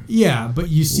it. Yeah, but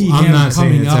you see I'm him not saying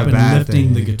coming it's up a and bad lifting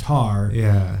thing. the guitar.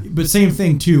 Yeah. But same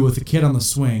thing, too, with the kid on the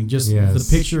swing. Just the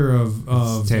picture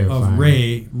of terrifying.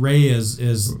 Ray. Ray is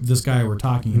this guy we're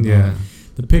talking about. Yeah.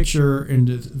 The picture and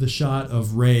the shot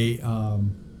of Ray. Oh,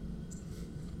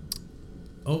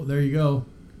 there you go.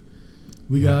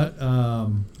 We got...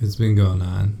 it's been going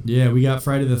on. Yeah, we got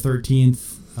Friday the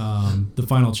 13th, the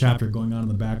final chapter going on in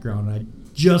the background. I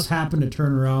just happened to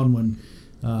turn around when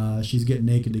she's getting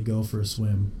naked to go for a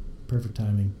swim. Perfect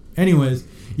timing. Anyways,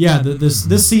 yeah,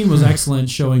 this scene was excellent,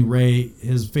 showing Ray,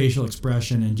 his facial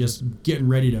expression, and just getting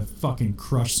ready to fucking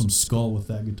crush some skull with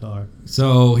that guitar.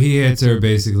 So he hits her,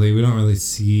 basically. We don't really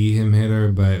see him hit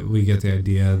her, but we get the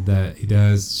idea that he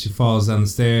does. She falls down the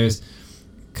stairs.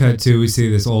 Cut to, we see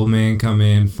this old man come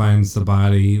in, finds the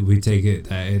body. We take it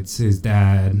that it's his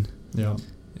dad. Yeah.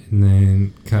 And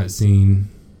then cut scene.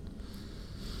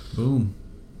 Boom.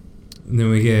 And then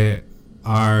we get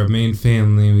our main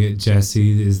family. We get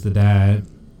Jesse is the dad,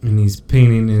 and he's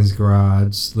painting in his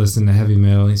garage, listening to heavy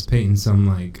metal. He's painting some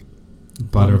like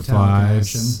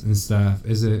butterflies and stuff.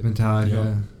 Is it Metallica?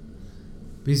 Yep.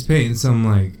 But he's painting some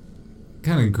like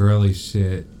kind of girly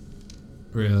shit,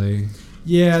 really.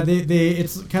 Yeah, they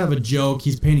it's kind of a joke.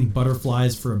 He's painting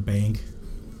butterflies for a bank.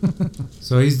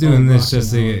 So he's doing this rocking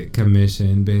just to get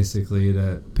commission, basically,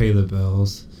 to pay the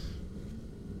bills.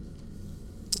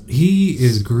 He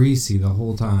is greasy the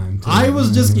whole time, too. I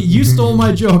was just... You stole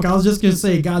my joke. I was just going to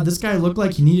say, God, this guy looked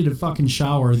like he needed a fucking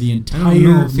shower the entire I don't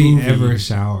know if movie. he ever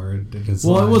showered.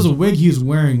 Well, it was a wig he was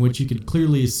wearing, which you could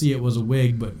clearly see it was a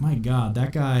wig, but my God,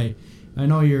 that guy... I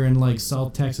know you're in, like,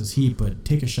 South Texas heat, but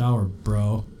take a shower,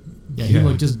 bro. Yeah, he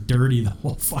looked just dirty the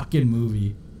whole fucking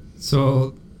movie.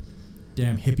 So...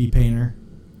 Damn hippie painter.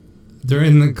 They're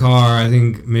in the car, I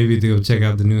think, maybe to go check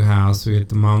out the new house. We get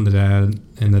the mom, the dad,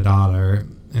 and the daughter,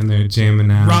 and they're jamming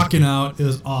out. Rocking out. It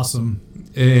was awesome.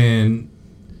 And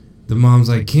the mom's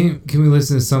like, can we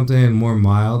listen to something more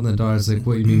mild? And the daughter's like,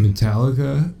 what, you mean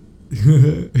Metallica?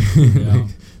 Yeah.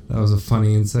 That was a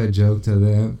funny inside joke to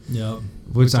them. Yep.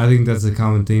 Which I think that's a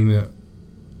common theme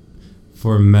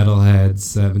for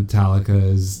metalheads, that Metallica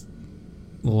is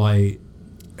light.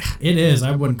 It is.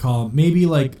 I wouldn't call it. Maybe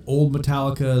like old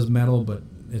Metallica is metal, but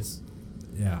it's...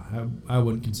 Yeah, I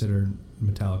wouldn't consider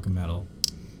Metallica metal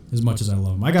as much as I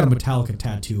love them. I got a Metallica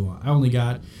tattoo. I only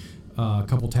got a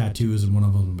couple tattoos, and one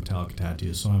of them is a Metallica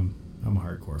tattoo, so I'm a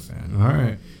hardcore fan. All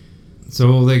right.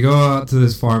 So they go out to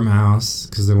this farmhouse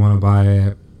because they want to buy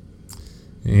it.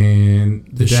 And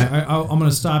I'm going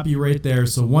to stop you right there.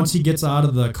 So once he gets out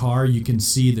of the car, you can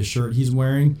see the shirt he's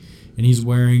wearing, and he's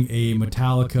wearing a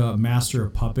Metallica Master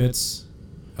of Puppets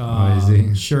is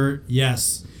he? shirt.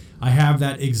 Yes. I have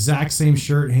that exact same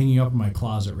shirt hanging up in my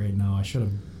closet right now. I should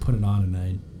have put it on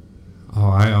tonight. Oh,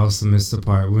 I also missed the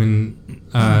part when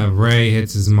Ray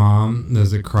hits his mom.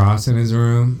 There's a cross in his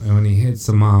room, and when he hits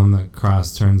the mom, the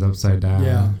cross turns upside down.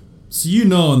 Yeah. So you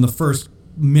know in the first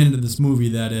minute of this movie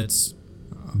that it's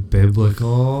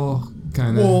biblical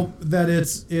kind of. Well, that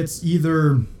it's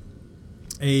either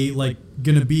a like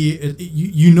gonna be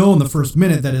you know in the first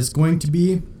minute that it's going to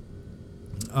be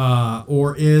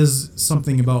or is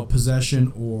something about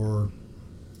possession or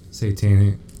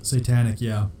satanic.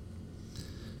 Yeah.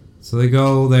 So they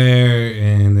go there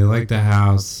and they like the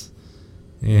house,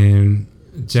 and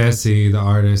Jesse, the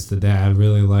artist, the dad,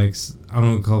 really likes, I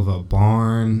don't know, call it a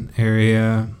barn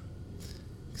area.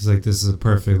 Cause like this is a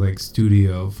perfect like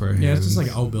studio for him. Yeah, it's just like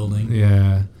an outbuilding.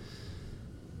 Yeah.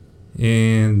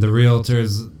 And the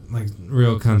realtor's like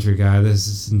real country guy. This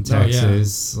is in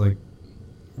Texas, like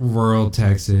rural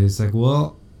Texas. Like,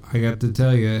 well, I got to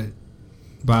tell you,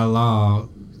 by law,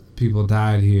 people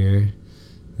died here.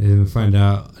 And we find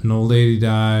out an old lady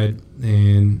died,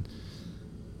 and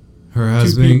her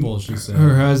husband. 2 people, she said.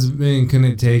 Her husband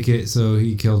couldn't take it, so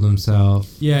he killed himself.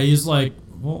 Yeah, he's like,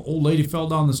 well, old lady fell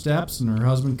down the steps, and her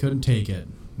husband couldn't take it.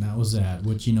 And that was that,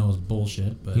 which you know is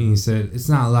bullshit. But he said it's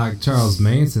not like Charles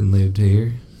Manson lived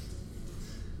here,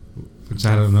 which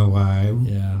I don't know why.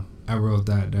 Yeah, I wrote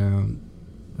that down.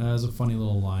 That was a funny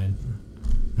little line.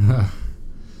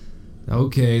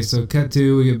 Okay, so cut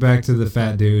to, we get back to the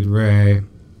fat dude, Ray.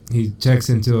 He checks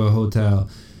into a hotel,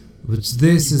 which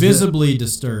this is visibly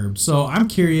disturbed. So I'm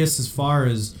curious as far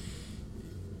as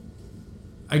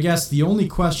I guess the only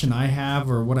question I have,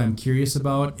 or what I'm curious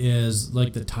about, is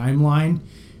like the timeline.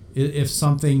 If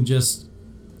something just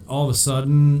all of a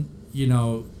sudden,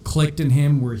 clicked in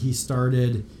him where he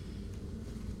started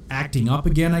acting up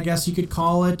again, I guess you could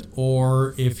call it,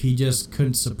 or if he just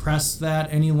couldn't suppress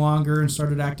that any longer and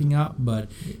started acting up. But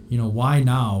why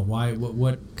now? Why?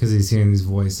 What? Because he's hearing these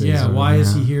voices. Yeah. Why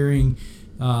is he hearing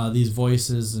these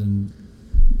voices? And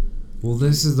well,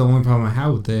 this is the only problem I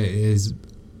have with it is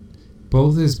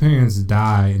both his parents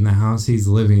die in the house he's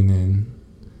living in,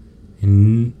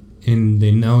 and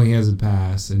they know he has a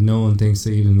past, and no one thinks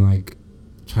to even like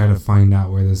try to find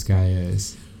out where this guy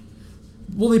is.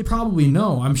 Well, they probably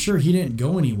know. I'm sure he didn't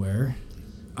go anywhere.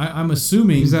 I'm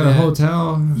assuming he's at a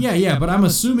hotel. Yeah, but I'm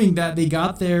assuming that they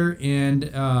got there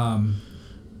and I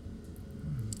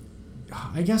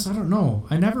guess I don't know.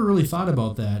 I never really thought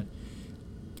about that.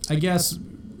 I guess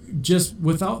just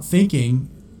without thinking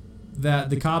that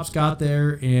the cops got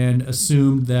there and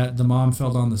assumed that the mom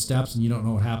fell down the steps and you don't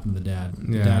know what happened to the dad.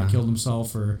 The dad killed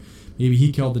himself, or maybe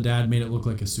he killed the dad, made it look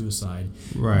like a suicide.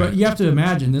 Right. But you have to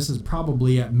imagine this is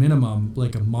probably at minimum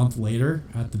like a month later,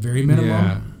 at the very minimum.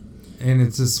 Yeah. And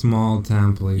it's a small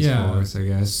town police force, I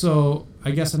guess. So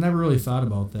I guess I never really thought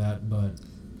about that, but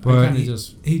I kind of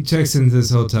just... He checks into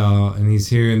this hotel and he's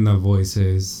hearing the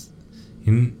voices.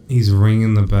 And he's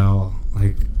ringing the bell,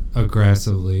 like,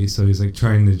 aggressively. So he's, like,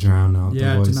 trying to drown out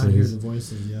the voices. Yeah, to not hear the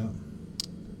voices, yeah.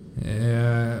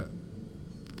 Yeah.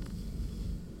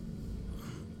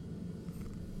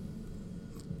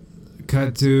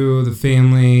 Cut to the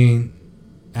family.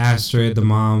 Astrid, the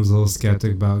mom's a little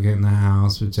skeptic about getting the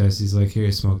house, but Jesse's like, here,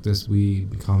 smoke this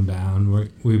weed, calm down.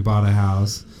 We bought a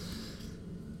house.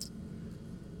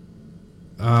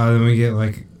 Then we get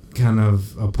like kind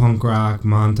of a punk rock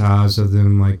montage of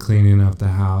them like cleaning up the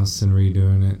house and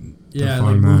redoing it. Yeah,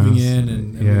 like moving in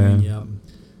and everything, yep. And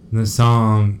the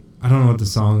song, I don't know what the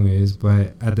song is,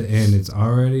 but at the end it's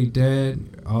already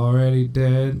dead, already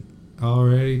dead,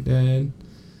 already dead.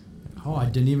 Oh, I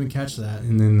didn't even catch that.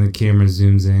 And then the camera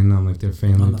zooms in on like their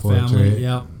family portrait. Family,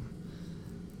 yeah.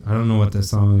 I don't know what the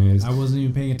song is. I wasn't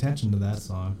even paying attention to that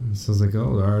song. So I was like,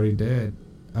 oh, they're already dead.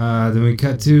 Then we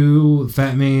cut to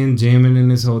Fat Man jamming in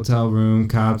his hotel room.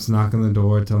 Cops knock on the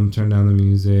door, tell him to turn down the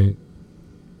music.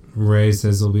 Ray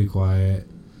says he'll be quiet.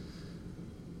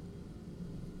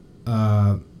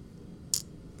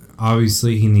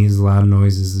 Obviously, he needs loud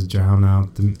noises to drown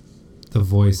out the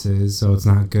voices, so it's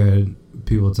not good.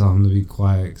 People tell him to be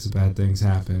quiet because bad things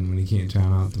happen when he can't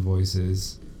drown out the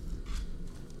voices.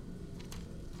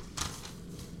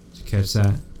 Did you catch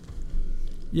that?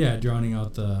 Yeah, drowning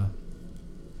out the...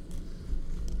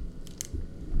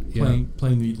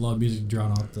 Playing the loud music to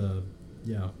drown out the...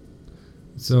 Yeah.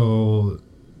 So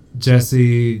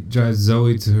Jessie drives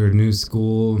Zoe to her new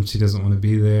school, and she doesn't want to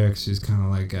be there because she's kind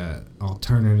of like a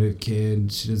alternative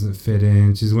kid. She doesn't fit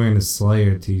in. She's wearing a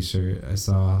Slayer t-shirt I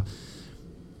saw,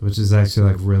 which is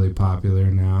actually like really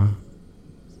popular now.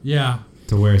 Yeah.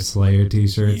 To wear Slayer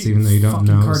t-shirts even though you don't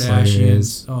know who Slayer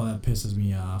is. Oh, that pisses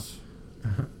me off.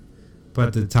 But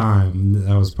at the time,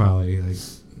 that was probably like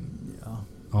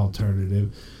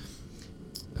alternative.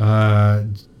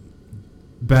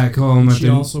 Back home. She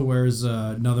also wears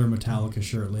another Metallica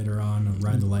shirt later on, a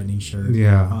Ride the Lightning shirt.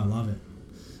 Yeah. Oh, I love it.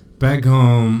 Back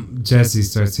home, Jessie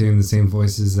starts hearing the same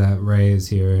voices that Ray is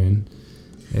hearing.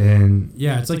 And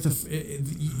yeah, it's like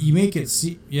you make it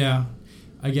see. Yeah,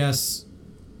 I guess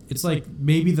it's like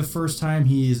maybe the first time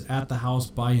he's at the house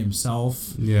by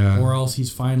himself. Yeah. Or else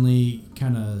he's finally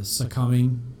kind of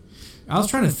succumbing. I was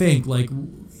trying to think, like,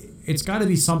 it's got to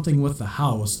be something with the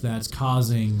house that's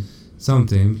causing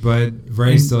something, but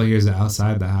Ray still hears it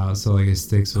outside the house, so like it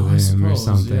sticks with him or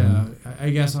something. Yeah, I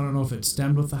guess I don't know if it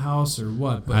stemmed with the house or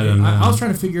what, but I don't know. I was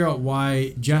trying to figure out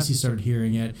why Jessie started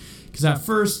hearing it. Because at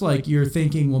first, like, you're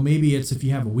thinking, well, maybe it's if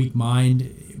you have a weak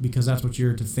mind, because that's what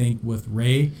you're to think with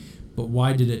Ray. But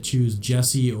why did it choose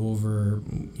Jessie over,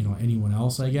 anyone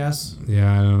else, I guess?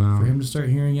 Yeah, I don't know. For him to start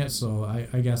hearing it, so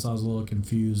I guess I was a little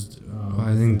confused. Well,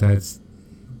 I think that's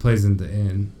plays into the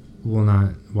end. Well,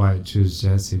 not why it chose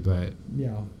Jessie, but...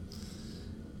 Yeah.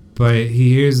 But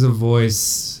he hears the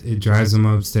voice. It drives him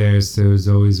upstairs to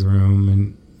Zoe's room,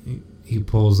 and he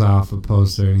pulls off a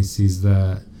poster, and he sees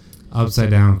the upside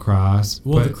down cross.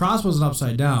 Well, the cross wasn't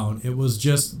upside down. It was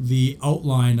just the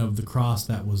outline of the cross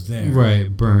that was there. Right,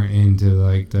 burnt into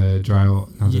like the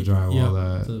drywall, not the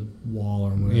drywall, the wall or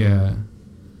whatever. Yeah.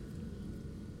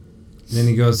 Then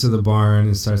he goes to the barn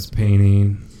and starts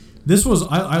painting. This was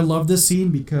I love this scene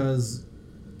because,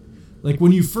 like,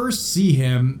 when you first see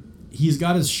him, he's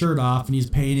got his shirt off and he's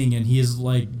painting and he's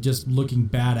like just looking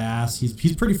badass.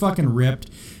 He's pretty fucking ripped.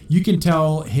 You can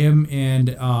tell him and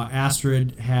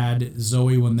Astrid had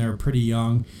Zoe when they were pretty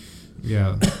young.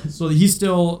 Yeah. So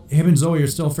him and Zoe are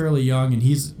still fairly young, and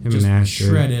he's just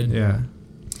shredded. Yeah.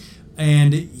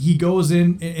 And he goes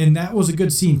in, and that was a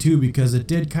good scene too, because it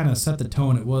did kind of set the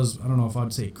tone. It was, I don't know if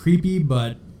I'd say creepy,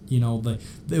 but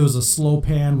it was a slow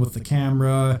pan with the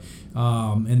camera,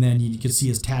 and then you could see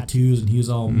his tattoos, and he was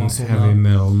all muscled up. Heavy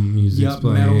metal music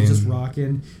playing. Metal just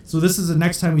rocking. So this is the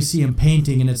next time we see him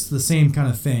painting, and it's the same kind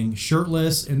of thing,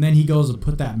 shirtless, and then he goes and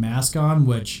put that mask on,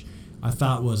 which I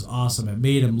thought was awesome. It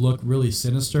made him look really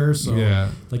sinister. So,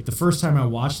 like, the first time I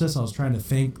watched this, I was trying to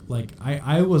think, like,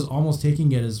 I was almost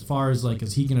taking it as far as, like,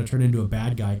 is he going to turn into a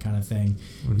bad guy kind of thing?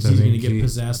 Is he going to get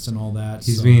possessed and all that?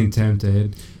 He's being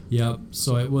tempted. Yep.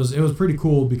 So it was pretty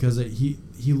cool because he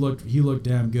looked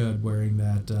damn good wearing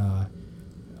that,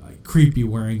 creepy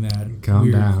wearing that. Calm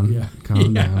weird, down. Yeah.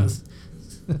 Calm down.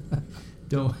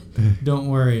 Don't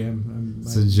worry.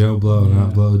 It's a Joe Blow,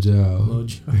 not Blow Joe. Blow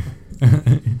Joe.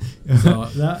 So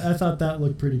I thought that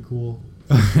looked pretty cool.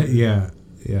 Yeah.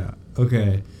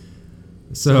 Okay.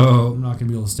 So I'm not gonna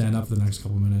be able to stand up for the next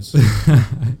couple minutes. You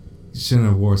shouldn't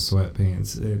have wore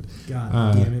sweatpants, dude.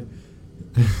 God damn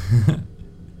it.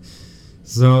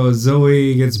 So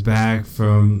Zoe gets back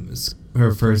from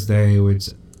her first day, which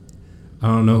I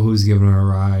don't know who's giving her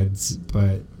rides,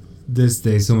 but this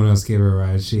day someone else gave her a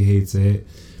ride. She hates it.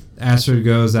 Astrid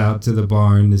goes out to the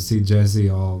barn to see Jesse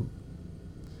all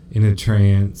in a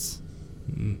trance.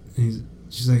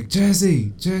 She's like,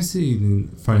 Jesse.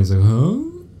 And Franny's like, huh?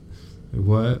 Like,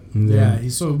 what? And then,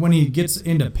 so when he gets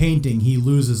into painting, he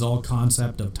loses all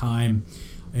concept of time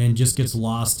and just gets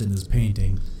lost in his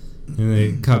painting. And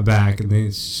they cut back and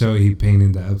they show he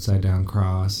painted the upside down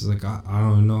cross. It's like, I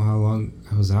don't even know how long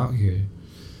I was out here.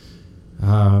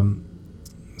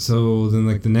 So then,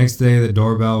 like, the next day, the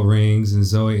doorbell rings and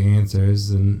Zoe answers.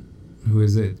 And who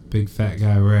is it? Big fat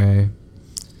guy Ray.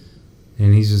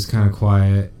 And he's just kind of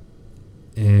quiet.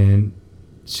 And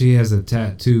she has a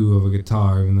tattoo of a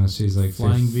guitar, even though she's like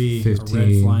Flying V, 15. a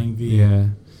red Flying V. Yeah.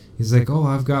 He's like, oh,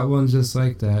 I've got one just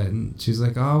like that. And she's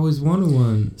like, I always wanted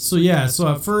one. So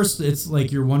at first it's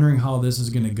like you're wondering how this is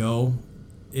going to go.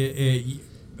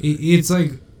 It's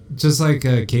like, just like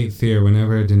Cape Fear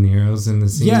whenever De Niro's in the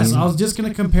scene. Yes, I was just going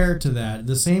to compare it to that.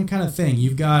 The same kind of thing.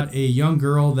 You've got a young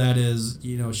girl that is,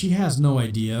 she has no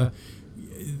idea,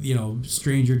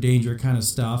 stranger danger kind of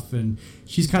stuff. And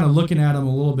she's kind of looking at him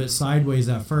a little bit sideways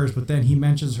at first, but then he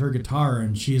mentions her guitar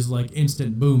and she's like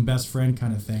instant boom, best friend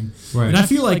kind of thing. Right. And I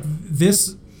feel like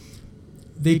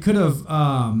they could have,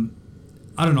 I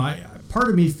don't know, part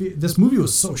of me, this movie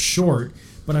was so short,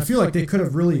 but I feel like they could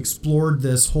have really explored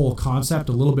this whole concept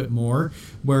a little bit more,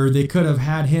 where they could have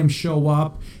had him show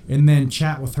up and then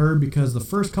chat with her, because the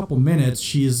first couple minutes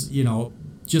she's,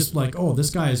 just like, oh, this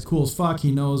guy is cool as fuck.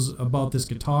 He knows about this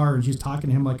guitar, and she's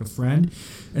talking to him like a friend.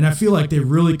 And I feel like they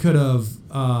really could have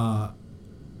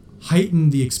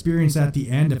heightened the experience at the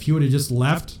end if he would have just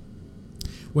left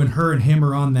when her and him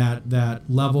are on that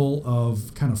level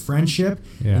of kind of friendship,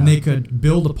 and they could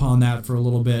build upon that for a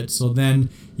little bit. So then,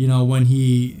 when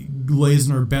he lays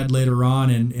in her bed later on,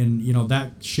 and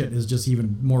that shit is just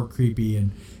even more creepy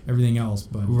and everything else.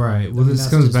 But right. Well, this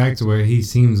comes back to where he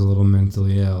seems a little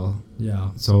mentally ill.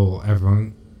 Yeah. So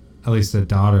everyone, at least the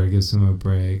daughter, gives him a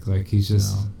break. Like, he's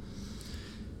just... Yeah.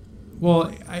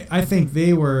 Well, I think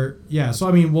they were... Yeah, so,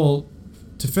 I mean,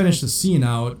 to finish the scene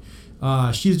out,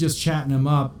 she's just chatting him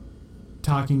up,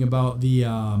 talking about the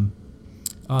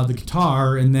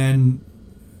guitar, and then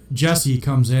Jesse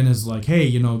comes in as like, hey,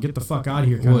 get the fuck out of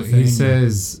here kind of thing. He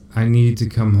says, I need to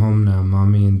come home now.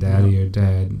 Mommy and Daddy are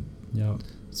dead. Yep.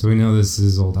 So we know this is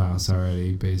his old house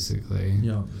already, basically.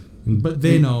 Yep. But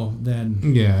they know then.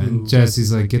 Yeah, and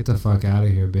Jesse's like, get the fuck out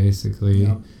of here, basically.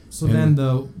 Yep. So then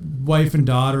the wife and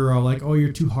daughter are like, oh,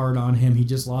 you're too hard on him. He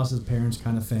just lost his parents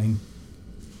kind of thing.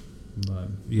 But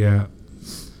yeah.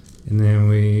 And then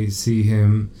we see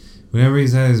him, whenever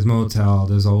he's at his motel,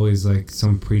 there's always like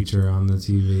some preacher on the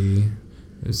TV.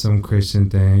 There's some Christian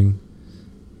thing.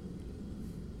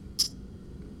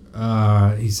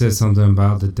 He says something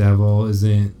about the devil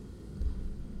isn't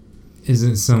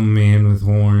some man with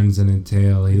horns and a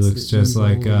tail. He looks just evil,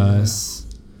 like us.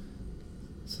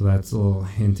 So that's a little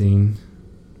hinting.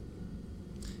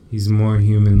 He's more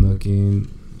human looking.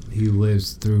 He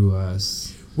lives through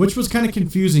us. Which was kind of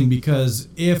confusing, because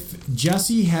if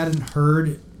Jesse hadn't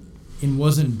heard and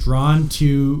wasn't drawn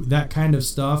to that kind of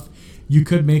stuff, you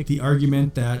could make the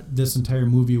argument that this entire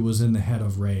movie was in the head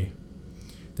of Ray.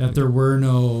 That there were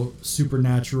no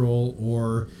supernatural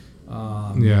or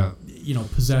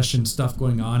possession stuff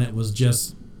going on. It was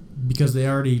just because they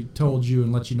already told you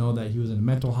and let you know that he was in a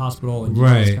mental hospital and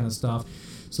this kind of stuff.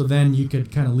 So then you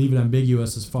could kind of leave it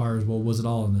ambiguous as far as, well, was it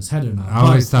all in his head or not? I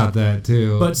always thought that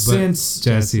too. But since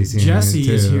Jesse is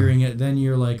hearing it, then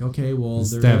you're like, okay, well,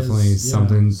 it's definitely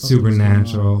something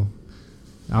supernatural.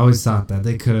 I always thought that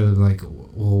they could have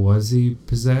well, was he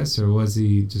possessed or was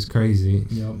he just crazy?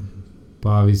 Yep. But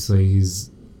obviously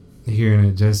he's hearing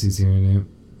it. Jesse's hearing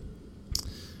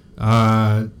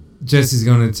it. Jesse's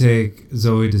going to take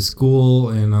Zoe to school,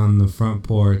 and on the front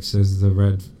porch there's the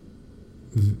red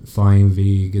Flying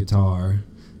V guitar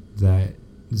that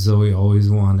Zoe always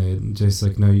wanted. Just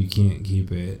like, no, you can't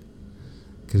keep it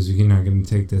because you're not going to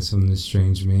take this from this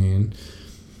strange man.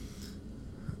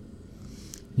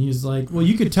 He's like, well,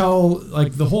 you could tell,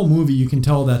 like, the whole movie, you can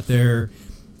tell that they're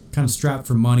kind of strapped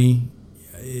for money.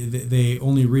 The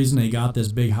only reason they got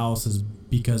this big house is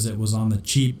because it was on the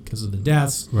cheap because of the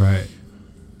deaths. Right.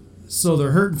 So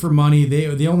they're hurting for money.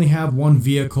 They only have one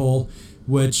vehicle,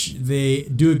 which they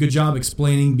do a good job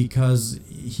explaining because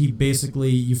he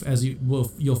basically,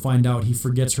 you'll find out, he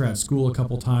forgets her at school a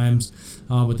couple times,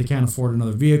 but they can't afford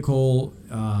another vehicle.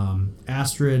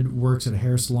 Astrid works at a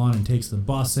hair salon and takes the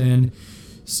bus in.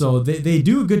 So they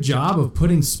do a good job of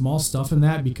putting small stuff in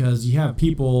that, because you have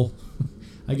people,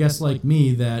 I guess like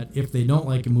me, that if they don't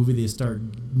like a movie, they start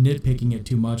nitpicking it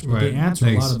too much, but they answer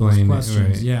a lot of those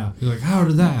questions. Right. Yeah. You're like, how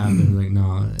did that happen? Like,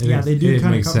 no. They do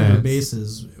kind of cover their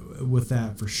bases with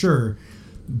that for sure.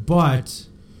 But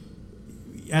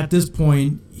at this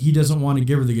point, he doesn't want to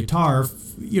give her the guitar,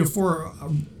 for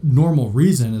a normal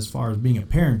reason as far as being a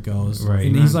parent goes. Right.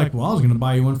 And he's like, well, I was going to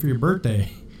buy you one for your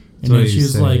birthday. And then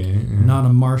she's like, not a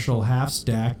Marshall half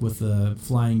stack with a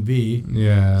Flying V.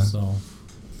 Yeah. So.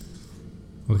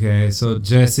 Okay, so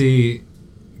Jesse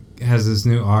has this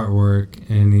new artwork,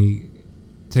 and he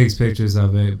takes pictures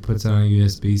of it, puts it on a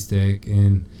USB stick,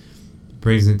 and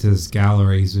brings it to this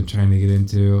gallery he's been trying to get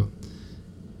into.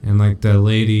 And like the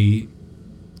lady,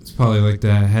 it's probably like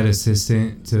the head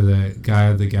assistant to the guy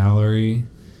of the gallery.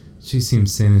 She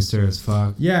seems sinister as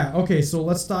fuck. Yeah, okay, so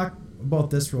let's talk about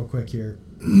this real quick here.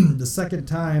 The second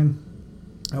time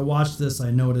I watched this, I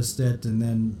noticed it and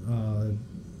then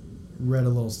read a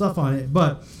little stuff on it.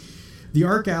 But the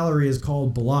art gallery is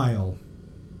called Belial,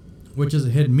 which is a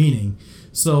hidden meaning.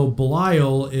 So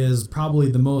Belial is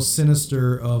probably the most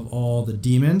sinister of all the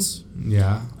demons.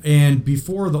 Yeah. And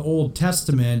before the Old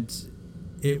Testament,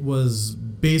 it was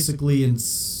basically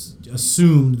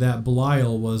assumed that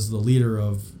Belial was the leader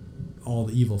of all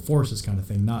the evil forces kind of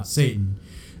thing, not Satan.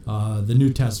 The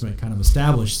New Testament kind of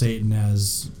established Satan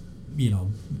as,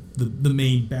 the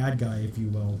main bad guy, if you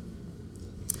will.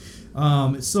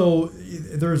 So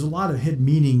there's a lot of hidden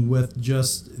meaning with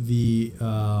just the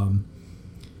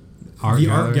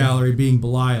art gallery being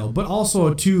Belial, but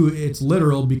also too, it's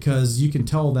literal because you can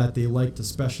tell that they like to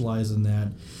specialize in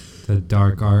that. The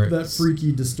dark arts. That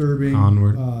freaky, disturbing,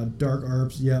 dark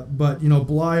arts. Yeah, but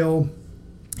Belial,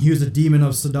 he was a demon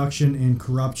of seduction and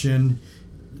corruption,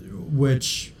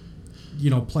 which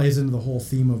plays into the whole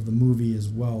theme of the movie as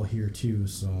well here too.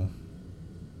 So.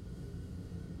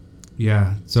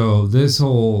 Yeah, so this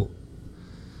whole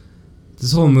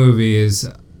movie is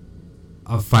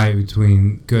a fight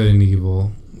between good and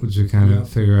evil, which we kind of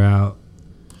figure out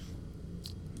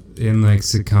in like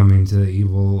succumbing to the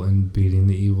evil and beating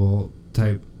the evil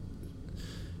type.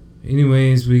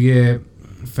 Anyways, we get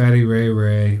Fatty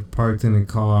Ray parked in a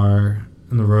car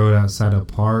on the road outside a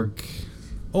park.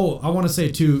 Oh, I want to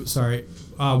say too, sorry,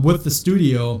 with the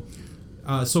studio,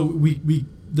 so we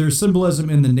there's symbolism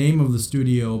in the name of the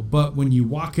studio, but when you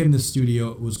walk in the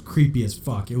studio, it was creepy as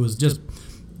fuck. It was just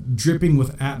dripping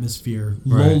with atmosphere,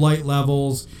 low light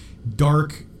levels,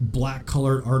 dark black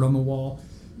colored art on the wall.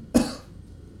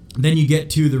 Then you get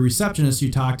to the receptionist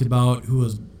you talked about, who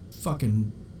was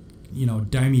fucking,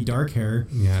 dimey dark hair.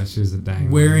 Yeah, she was a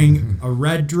dime. Wearing a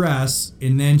red dress,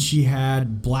 and then she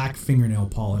had black fingernail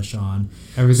polish on.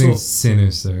 Everything's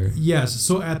sinister. Yes.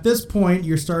 So at this point,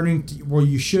 you're starting to,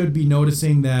 you should be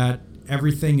noticing that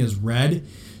everything is red.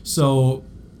 So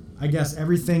I guess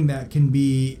everything that can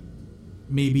be,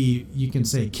 maybe you can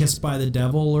say, kissed by the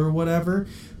devil or whatever,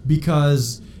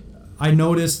 because I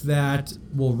noticed that,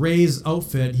 Ray's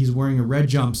outfit, he's wearing a red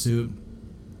jumpsuit.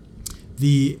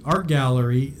 The art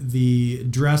gallery, the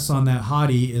dress on that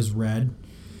hottie is red.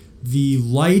 The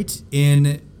light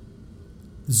in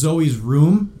Zoe's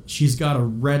room, she's got a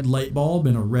red light bulb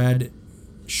and a red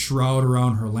shroud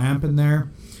around her lamp in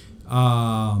there.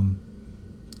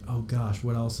 oh gosh,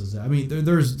 what else is that? I mean,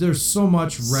 there's so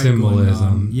much red Symbolism.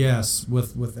 going on. Yes,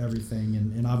 with everything,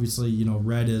 and obviously, you know,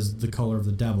 red is the color of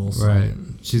the devil. So. Right.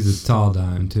 She's a tall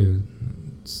dime too.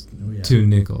 It's Oh, yeah. 2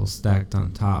 nickels stacked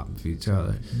on top of each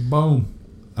other. Boom.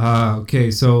 Okay,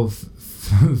 so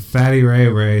Fatty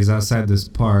Ray is outside this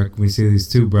park. We see these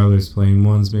 2 brothers playing.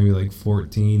 One's maybe like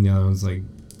 14, the other one's like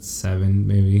 7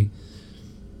 maybe.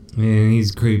 And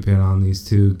he's creeping on these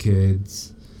 2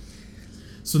 kids.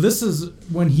 So this is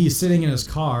when he's sitting in his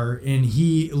car, and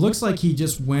he looks like he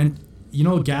just went. You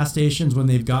know, gas stations when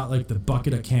they've got like the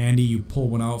bucket of candy, you pull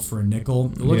one out for a nickel.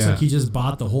 It looks Yeah. like he just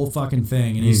bought the whole fucking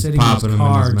thing, and he's sitting in popping his them in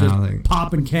car his just mouth, like-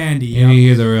 popping candy. And Yep. you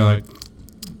hear the real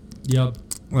Yep.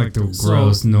 like the So-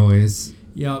 gross noise.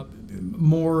 Yep.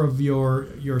 More of your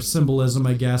symbolism,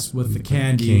 I guess, with the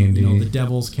candy. Candy. You know, the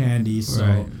devil's candy. So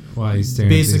Right. While he's staring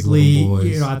at these basically, little boys.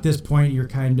 you know, at this point, you're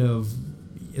kind of,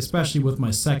 especially with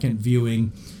my second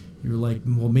viewing, you're like,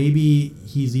 well, maybe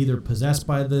he's either possessed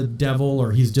by the devil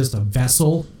or he's just a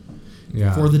vessel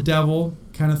yeah. for the devil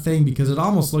kind of thing, because it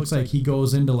almost looks like he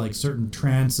goes into like certain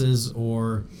trances,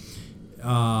 or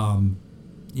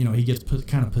you know, he gets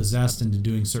kind of possessed into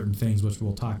doing certain things, which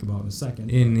we'll talk about in a second.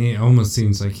 And it almost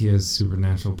seems like he has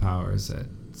supernatural powers at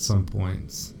some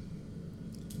points.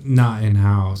 Not in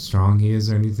how strong he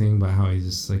is or anything, but how he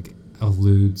just like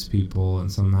eludes people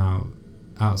and somehow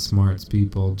outsmarts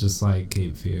people, just like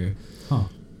Cape Fear.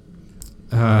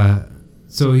 Huh.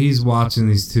 So he's watching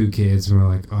these 2 kids, and we're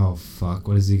like, oh fuck,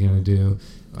 what is he gonna do?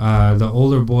 The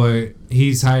older boy,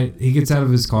 he gets out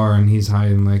of his car and he's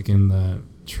hiding like in the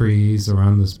trees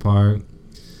around this park,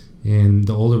 and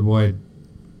the older boy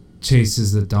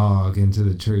chases the dog into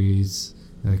the trees.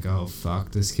 Like, oh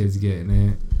fuck, this kid's getting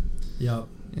it. Yep.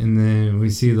 And then we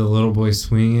see the little boy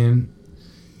swinging,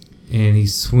 and he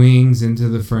swings into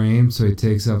the frame, so he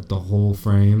takes up the whole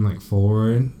frame like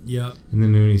forward. Yep. And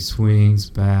then when he swings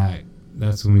back,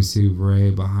 that's when we see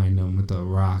Ray behind him with a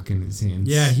rock in his hands.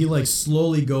 Yeah, he like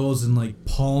slowly goes and like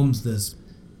palms this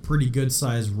pretty good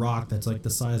sized rock that's like the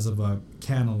size of a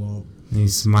cantaloupe. And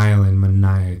he's smiling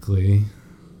maniacally.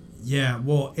 Yeah,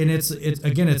 well, and it's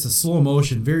again, it's a slow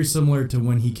motion, very similar to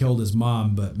when he killed his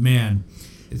mom. But man,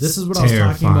 It's this is what I was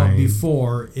talking about terrifying.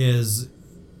 before. Is,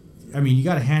 I mean, you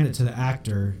got to hand it to the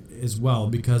actor as well,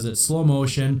 because it's slow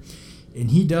motion,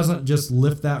 and he doesn't just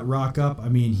lift that rock up. I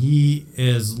mean, he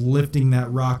is lifting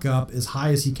that rock up as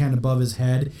high as he can above his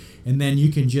head, and then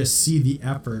you can just see the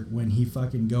effort when he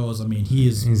fucking goes. I mean,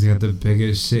 he's got the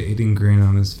biggest shit-eating grin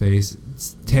on his face.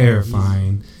 It's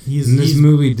terrifying. he's And this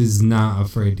movie is not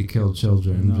afraid to kill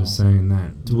children. No. I'm just saying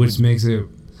that, which makes it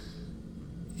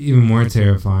even more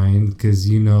terrifying, because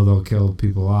you know they'll kill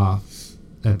people off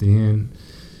at the end.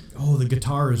 Oh, the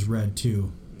guitar is red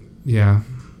too. Yeah.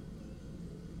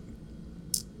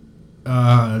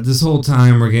 This whole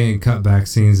time we're getting cutback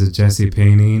scenes of Jesse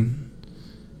painting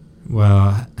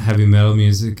while heavy metal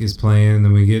music is playing, and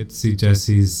then we get to see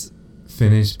Jesse's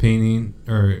finished painting,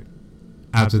 or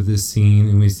after this scene,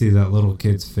 and we see that little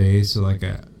kid's face with like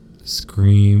a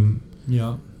scream.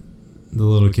 Yep. The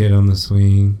little kid on the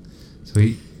swing. So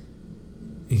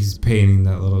he's painting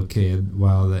that little kid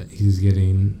while that he's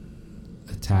getting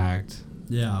attacked.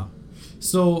 Yeah.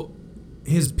 So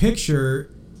his picture,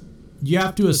 you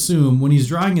have to assume when he's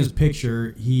drawing his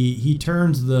picture, he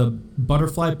turns the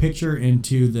butterfly picture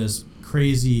into this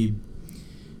crazy,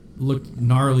 look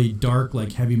gnarly, dark,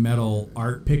 like heavy metal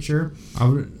art picture.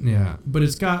 Yeah. But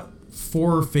it's got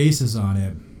 4 faces on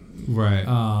it. Right.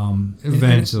 And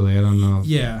Eventually, I don't know.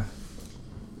 yeah.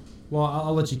 Well,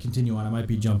 I'll let you continue on. I might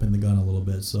be jumping the gun a little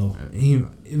bit. So He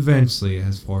eventually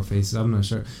has 4 faces. I'm not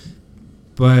sure.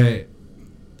 But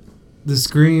the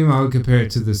Scream, I would compare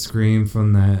it to the Scream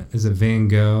from that. Is it Van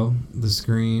Gogh? The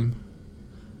Scream?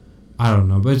 I don't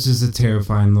know. But it's just a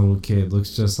terrifying little kid.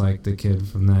 Looks just like the kid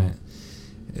from that.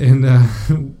 And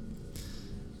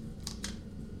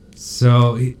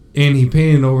so, he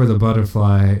painted over the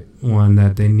butterfly one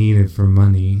that they needed for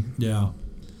money. yeah.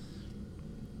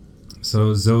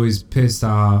 So Zoe's pissed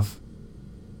off.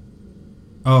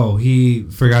 Oh, he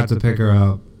forgot to pick her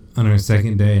up on her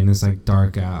second day, and it's like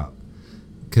dark out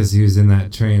because he was in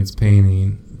that trance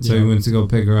painting. So he Yeah. went to go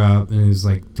pick her up, and it was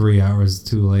like 3 hours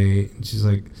too late. And she's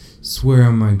like, "Swear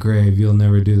on my grave, you'll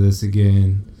never do this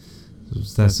again."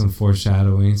 So that's some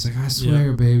foreshadowing. It's like, "I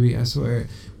swear, baby, I swear."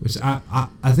 Which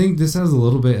I think this has a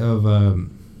little bit of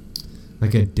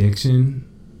like addiction.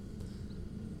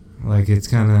 Like it's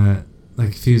kind of like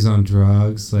if he was on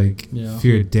drugs. Like Yeah. if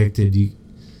you're addicted, you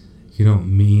don't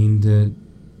mean to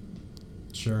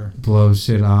Sure. blow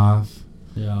shit off.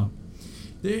 Yeah.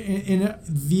 And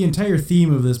the entire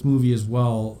theme of this movie as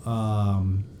well,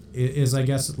 is I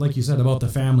guess, like you said, about the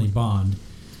family bond.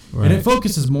 Right. And it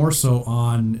focuses more so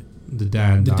on the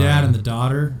dad and the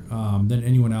daughter than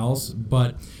anyone else.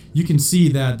 But you can see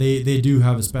that they do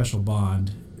have a special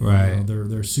bond. Right. You know,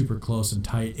 they're super close and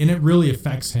tight, and it really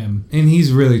affects him. And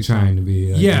he's really trying to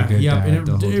be like, a good dad and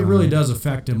the whole it really time. does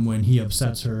affect him when he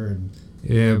upsets her. And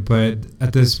Yeah, but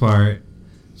at this part,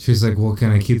 she's like, well,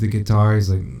 can I keep the guitar? He's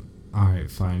like, all right,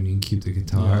 fine, you can keep the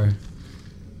guitar.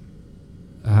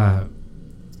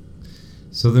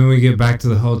 So then we get back to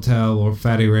the hotel where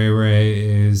Fatty Ray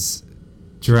is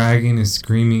dragging a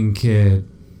screaming kid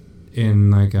in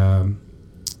like a,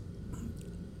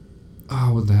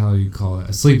 what the hell do you call it?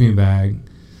 A sleeping bag.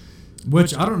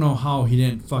 which I don't know how he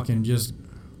didn't fucking just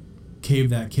cave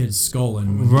that kid's skull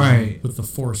in with the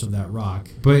force of that rock.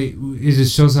 But it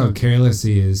just shows how careless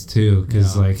he is too,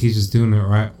 because like he's just doing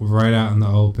it right out in the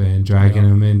open, dragging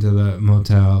him into the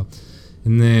motel,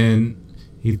 and then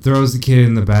he throws the kid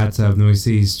in the bathtub, and we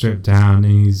see he's stripped down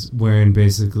and he's wearing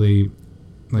basically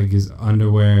like his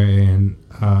underwear and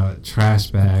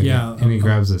trash bag. And he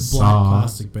grabs a black saw,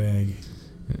 plastic bag,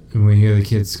 and we hear the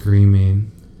kid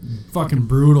screaming. Fucking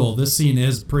brutal. This scene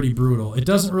is pretty brutal. It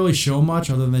doesn't really show much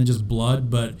other than just blood,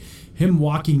 but him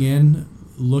walking in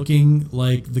looking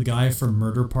like the guy from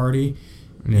Murder Party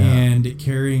and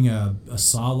carrying a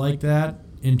saw like that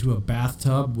into a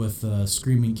bathtub with a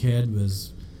screaming kid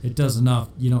it does enough.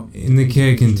 You know. And the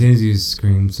kid continues to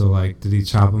scream. So like, did he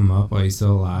chop him up while he's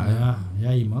still alive?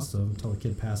 Yeah, he must have until the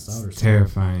kid passed out or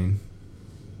something.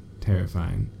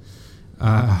 Terrifying.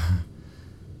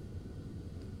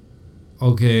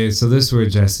 Okay, so this is where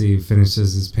Jesse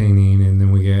finishes his painting, and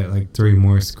then we get like 3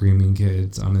 more screaming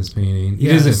kids on his painting. He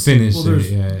doesn't finish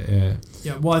it.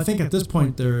 Yeah. Well, I think at this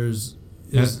point is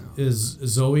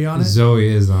Zoe on it. Zoe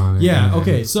is on it. Yeah.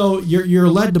 Okay. So you're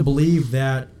led to believe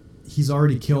that he's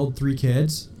already killed 3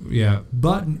 kids. Yeah.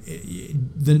 But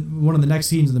one of the next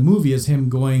scenes in the movie is him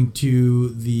going to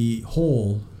the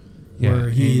hole where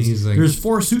he's like, there's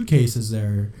 4 suitcases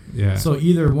there. Yeah. So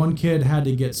either one kid had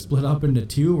to get split up into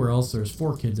 2, or else there's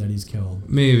 4 kids that he's killed.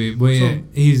 Maybe, but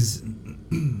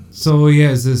so he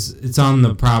has this. It's on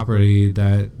the property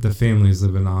that the family's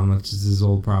living on, which is his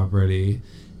old property,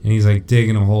 and he's like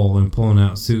digging a hole and pulling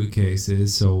out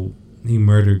suitcases. So he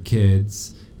murdered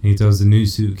kids, and he throws a new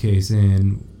suitcase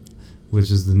in, which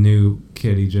is the new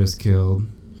kid he just killed.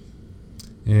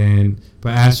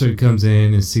 But Astrid comes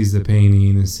in and sees the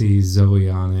painting and sees Zoe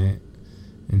on it,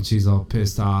 and she's all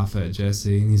pissed off at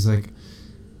Jesse. And he's like,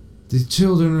 the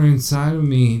children are inside of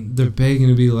me. They're begging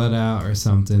to be let out or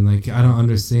something. Like, I don't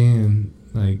understand.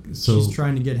 Like, so she's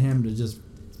trying to get him to just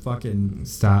fucking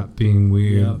stop being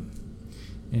weird. Yep.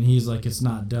 And he's like, it's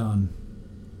not done.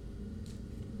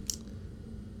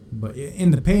 But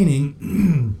in the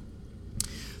painting,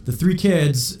 the 3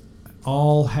 kids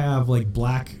all have like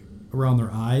black around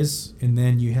their eyes, and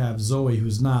then you have Zoe,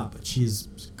 who's not, but she's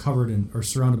covered in or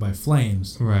surrounded by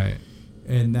flames. Right.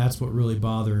 And that's what really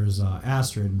bothers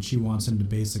Astrid, and she wants him to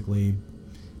basically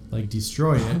like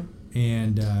destroy it.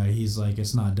 And he's like,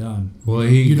 it's not done. Well,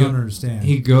 you don't understand.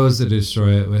 He goes to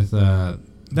destroy it with that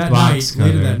night,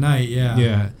 later that night,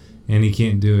 yeah, and he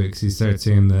can't do it because he starts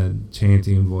hearing the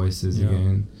chanting voices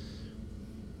again.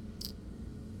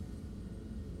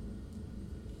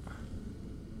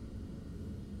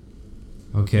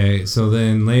 Okay, so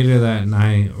then later that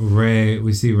night,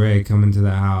 we see Ray come into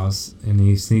the house, and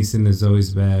he sneaks into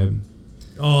Zoe's bed.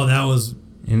 Oh, that was...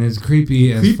 And it's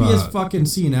creepy as fuck. Creepiest fucking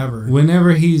scene ever.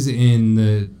 Whenever he's in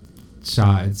the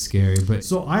shot, it's scary. But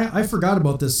so I forgot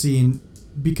about this scene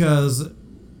because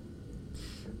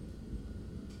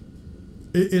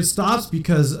it stops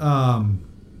because, well,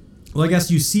 I guess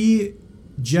you see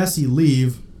Jesse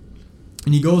leave,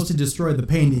 and he goes to destroy the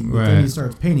painting, but then he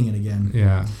starts painting it again.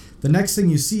 Yeah. The next thing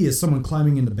you see is someone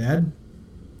climbing into bed.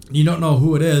 You don't know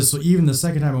who it is, so even the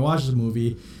second time I watched the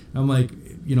movie, I'm like,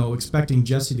 expecting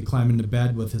Jesse to climb into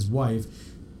bed with his wife,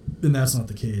 and that's not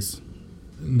the case.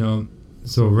 No.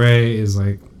 So Ray is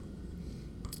like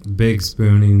big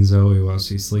spooning Zoe while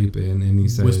she's sleeping, and he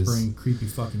says, whispering creepy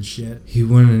fucking shit. He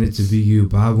wanted it to be you,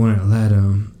 but I wouldn't let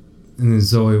him. And then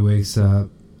Zoe wakes up,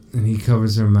 and he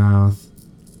covers her mouth,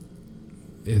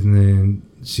 and then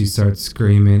she starts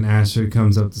screaming. Astrid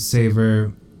comes up to save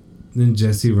her. Then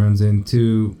Jesse runs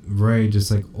into Ray,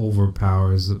 just like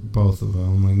overpowers both of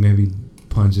them. Like maybe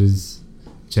punches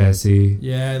Jesse.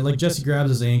 Yeah, like Jesse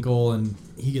grabs his ankle and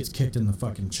he gets kicked in the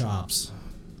fucking chops.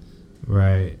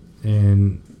 Right.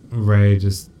 And Ray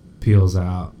just peels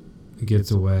out,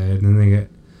 gets away. And then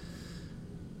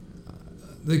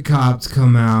the cops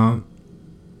come out,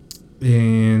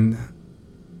 and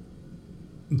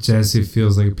Jesse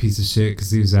feels like a piece of shit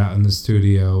because he was out in the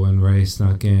studio when Ray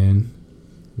snuck in,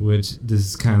 which this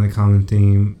is kind of the common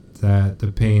theme that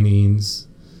the paintings,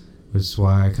 which is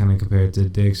why I kind of compare it to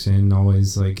addiction.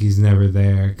 Always like he's never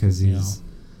there because he's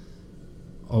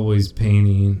always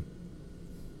painting.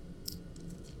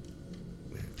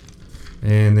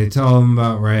 And they tell him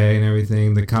about Ray and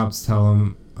everything. The cops tell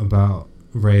him about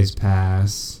Ray's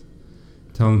past.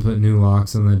 Tell him to put new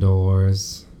locks on the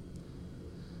doors.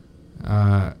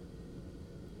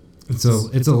 It's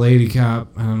a lady cop.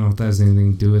 I don't know if that has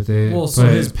anything to do with it. Well, so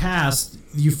his past,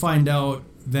 you find out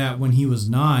that when he was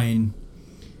 9,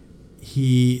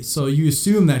 so you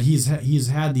assume that he's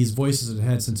had these voices in his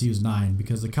head since he was 9,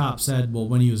 because the cop said, well,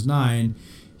 when he was 9,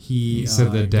 he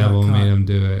said the devil made him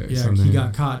do it. Or something. He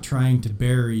got caught trying to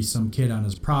bury some kid on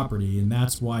his property, and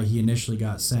that's why he initially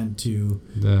got sent to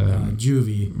the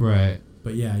juvie. Right.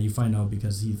 But yeah, you find out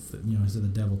because he said the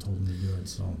devil told him to do it.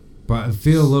 So. But I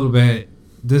feel a little bit.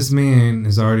 This man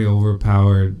has already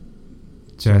overpowered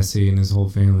Jesse and his whole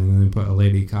family, and then they put a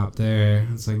lady cop there.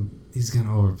 It's like he's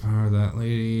gonna overpower that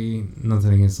lady.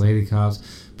 Nothing against lady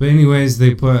cops, but anyways,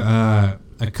 they put a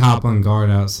cop on guard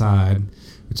outside,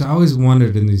 which I always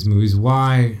wondered in these movies.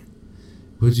 Why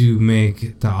would you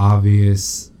make the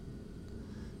obvious,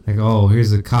 like, oh,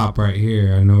 here's a cop right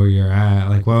here, I know where you're at?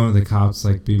 Like, why don't the cops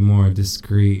like be more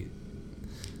discreet?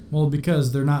 Well,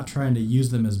 because they're not trying to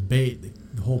use them as bait.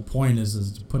 The whole point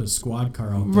is to put a squad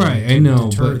car out there. Right, to I know,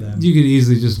 deter but them. you could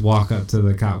easily just walk up to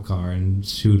the cop car and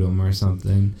shoot him or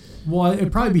something. Well,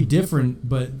 it'd probably be different,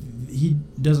 but he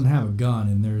doesn't have a gun,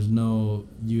 and there's no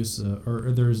use,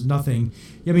 or there's nothing.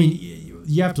 I mean,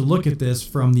 you have to look at this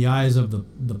from the eyes of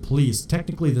the police.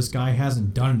 Technically, this guy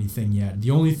hasn't done anything yet.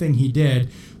 The only thing he did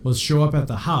was show up at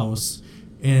the house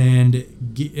and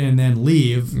then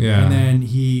leave, and then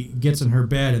he gets in her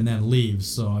bed and then leaves.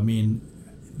 So, I mean,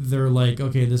 they're like,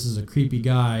 okay, this is a creepy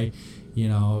guy. He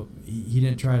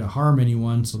didn't try to harm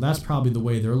anyone, so that's probably the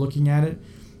way they're looking at it.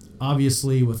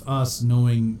 Obviously, with us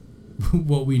knowing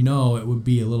what we know, it would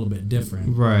be a little bit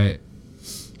different. Right.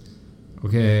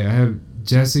 Okay, I have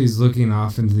Jesse's looking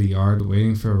off into the yard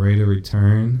waiting for Ray to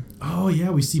return. Oh, yeah,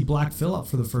 we see Black Phillip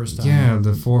for the first time. Yeah,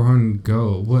 the 400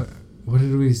 goat. What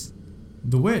did we...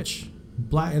 The witch.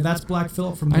 That's Black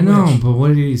Phillip from the Witch. I know, Witch. but what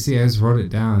did he see? I just wrote it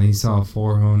down. He saw a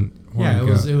 400 Yeah,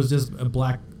 goat. it was just a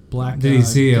black. Did he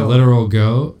see goat. A literal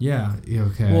goat? Yeah.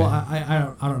 Okay. Well,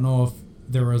 I don't know if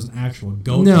there was an actual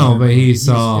goat. No, there, but he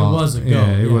saw. It was a goat.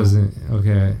 Yeah, it wasn't.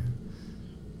 Okay.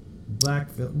 Black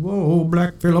Phillip. Whoa,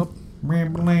 Black Phillip.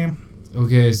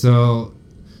 Okay, so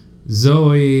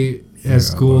Zoe has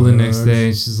school the next day,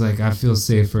 and she's like, I feel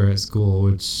safer at school,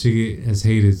 which she has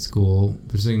hated school.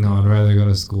 But she's like, no, I'd rather go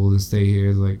to school than stay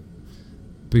here. Like,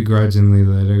 begrudgingly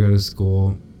let her go to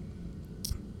school.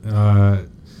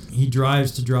 He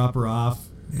drives to drop her off.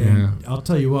 And I'll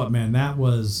tell you what, man, that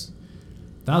was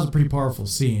a pretty powerful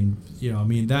scene. I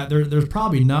mean, that there's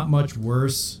probably not much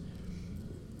worse.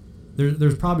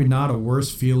 There's probably not a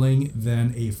worse feeling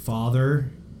than a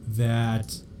father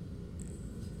that,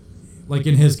 like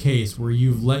in his case, where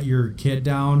you've let your kid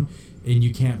down and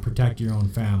you can't protect your own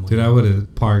family. Dude, I would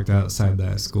have parked outside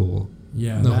that school.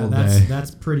 Yeah, the whole day.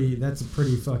 That's a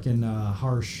pretty fucking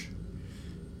harsh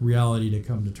reality to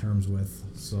come to terms with.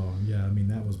 So yeah, I mean,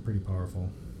 that was pretty powerful.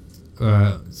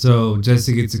 So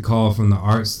Jesse gets a call from the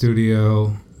art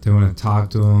studio. They want to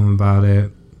talk to him about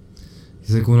it.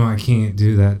 He's like, well, no, I can't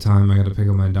do that time. I got to pick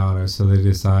up my daughter. So they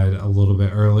decide a little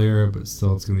bit earlier, but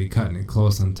still it's going to be cutting it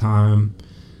close on time.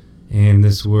 And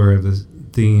this is where the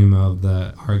theme of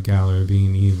the art gallery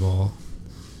being evil.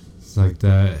 It's like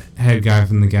the head guy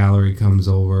from the gallery comes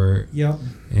over. Yep.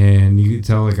 And you can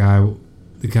tell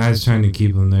the guy's trying to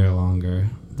keep him there longer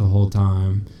the whole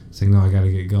time. It's like, no, I got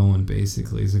to get going,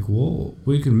 basically. He's like, well,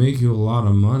 we can make you a lot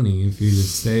of money if you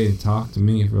just stay and talk to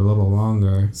me for a little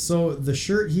longer. So the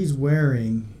shirt he's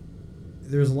wearing,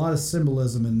 there's a lot of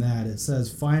symbolism in that. It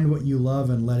says, find what you love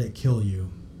and let it kill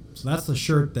you. So that's the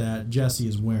shirt that Jesse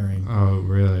is wearing. Oh,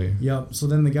 really? Yep. So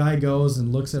then the guy goes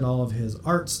and looks at all of his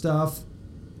art stuff.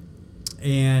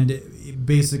 And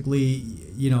basically,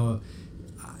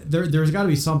 there's got to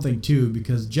be something, too,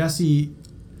 because Jesse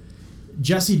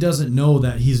doesn't know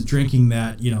that he's drinking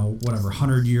that,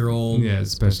 100-year-old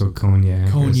special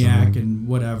cognac and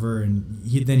whatever, and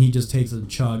he just takes a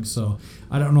chug. So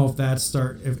I don't know if that's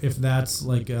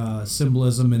like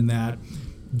symbolism in that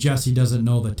Jesse doesn't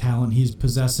know the talent he's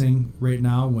possessing right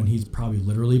now when he's probably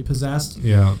literally possessed.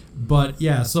 Yeah. But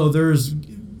yeah, so there's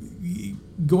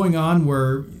going on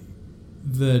where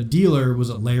the dealer, was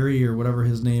it Larry or whatever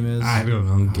his name is? I don't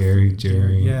know,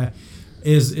 Jerry. Yeah.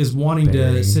 is wanting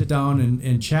Very. to sit down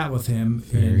and chat with him,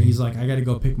 and Very. he's like, I got to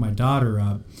go pick my daughter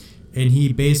up. And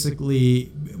he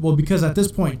basically, well, because at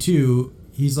this point too,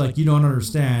 he's like, you don't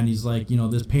understand. He's like,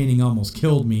 this painting almost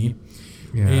killed me.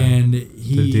 Yeah. And The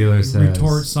he dealer says-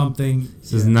 retorts something.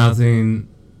 Says nothing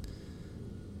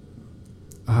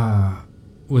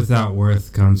without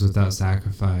worth comes without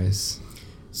sacrifice.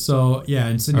 So yeah,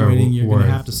 insinuating Or you're going to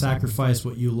worth. have to sacrifice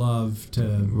what you love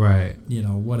to, Right.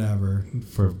 whatever.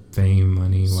 For fame,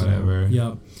 money, So, whatever.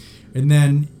 Yep. And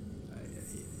then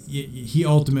he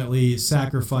ultimately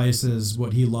sacrifices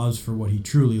what he loves for what he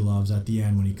truly loves at the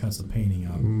end when he cuts the painting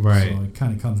up. Right. So it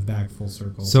kind of comes back full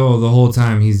circle. So the whole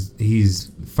time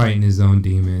he's fighting his own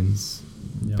demons,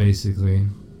 Yep. basically.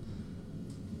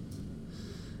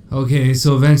 Okay,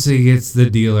 so eventually he gets the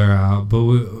dealer out, but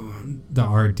the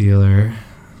art dealer,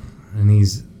 and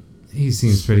he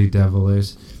seems pretty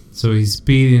devilish. So he's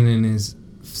speeding in his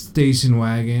station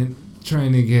wagon,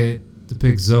 trying to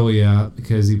pick Zoe up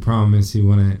because he promised he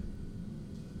wouldn't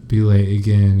be late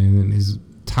again, and then his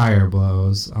tire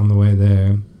blows on the way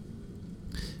there,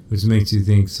 which makes you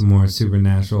think some more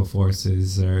supernatural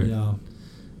forces are Yeah.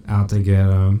 out to get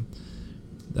him.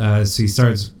 So he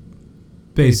starts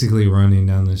basically running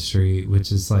down the street,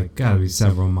 which is like gotta be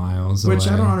several miles Which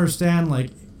away. I don't understand, like,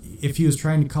 if he was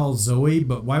trying to call Zoe,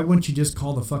 but why wouldn't you just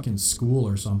call the fucking school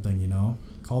or something,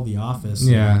 Call the office.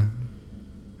 Yeah,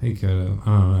 he could have.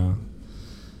 I don't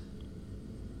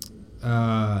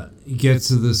know. He gets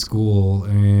to the school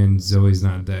and Zoe's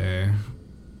not there.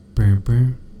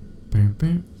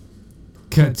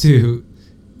 Cut to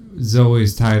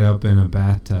Zoe's tied up in a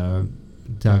bathtub,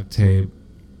 duct tape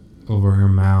over her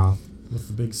mouth. With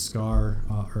a big scar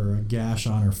or a gash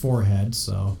on her forehead,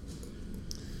 so.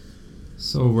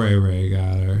 So Ray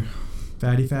got her.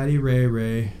 Fatty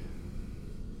Ray.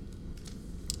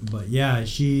 But yeah,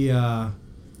 she got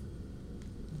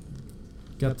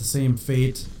the same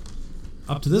fate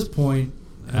up to this point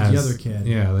as the other kid.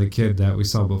 Yeah, the kid that we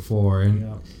saw before. And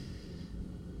Yeah.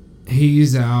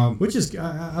 he's out. Which is,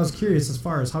 I was curious as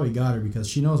far as how he got her because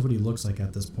she knows what he looks like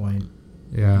at this point.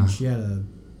 Yeah. And she had a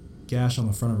gash on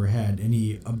the front of her head, and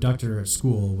he abducted her at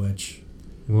school, which.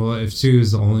 Well, if she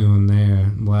was the only one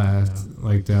there left,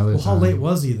 like the other Well, how time, late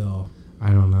was he though? I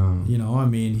don't know. I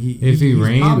mean, If he he's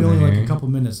ran probably only like there. a couple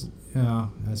minutes. Yeah,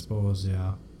 I suppose.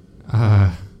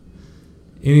 Yeah.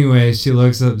 Anyway, she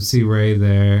looks up to see Ray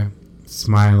there,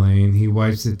 smiling. He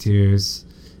wipes the tears,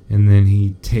 and then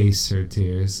he tastes her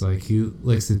tears. Like he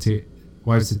licks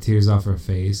wipes the tears off her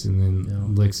face, and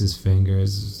then licks his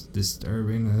fingers. It's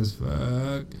disturbing as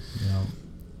fuck. Yeah.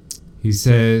 He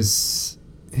says,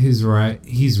 He's right.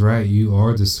 You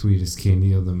are the sweetest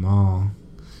candy of them all.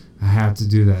 I have to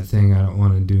do that thing I don't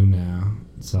want to do now.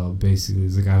 So basically,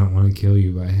 he's like, I don't want to kill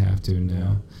you, but I have to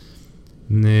now.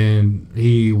 And then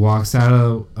he walks out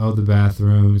of the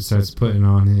bathroom, starts putting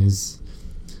on his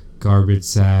garbage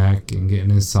sack and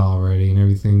getting his saw ready and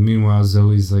everything. Meanwhile,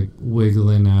 Zoe's like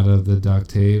wiggling out of the duct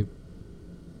tape.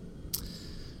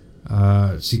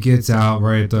 She gets out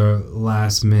right at the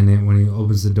last minute when he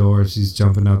opens the door. She's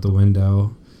jumping out the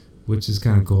window, which is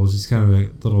kind of cool. She's kind of a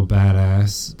little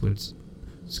badass, which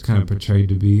is kind of portrayed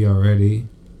to be already.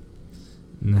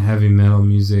 And the heavy metal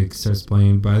music starts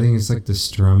playing, but I think it's like the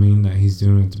strumming that he's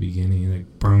doing at the beginning,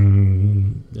 like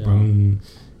boom, boom,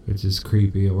 which is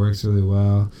creepy. It works really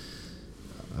well.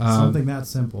 Something that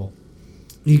simple.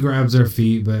 He grabs her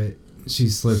feet, but she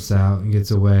slips out and gets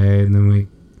away, and then we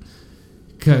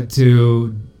cut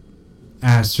to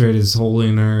Astrid is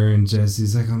holding her, and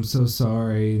Jesse's like, I'm so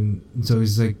sorry. And so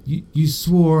he's like, you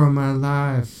swore on my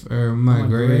life, or my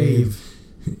grave.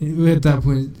 At that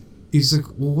point, he's like,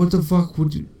 well, what the fuck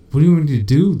what do you want me to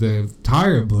do? The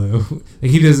tire blew.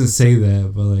 Like, he doesn't say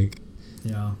that, but like,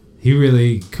 yeah, he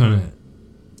really couldn't.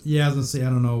 Yeah, I was gonna say, I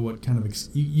don't know what kind of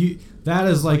you that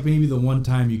is like maybe the one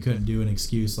time you couldn't do an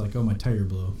excuse like, oh, my tire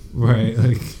blew. Right,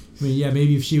 like, I mean, yeah,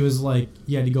 maybe if she was like,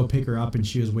 you had to go pick her up and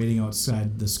she was waiting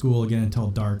outside the school again until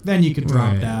dark, then you could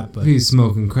drop that. But if he's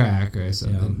smoking crack or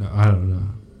something. Yeah. No, I don't know.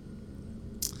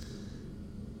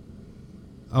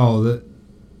 Oh,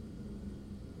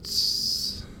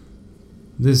 this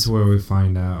is where we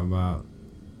find out about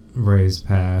Ray's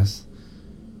past.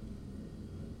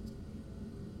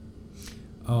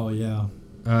 Oh, yeah.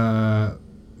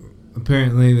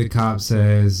 Apparently the cop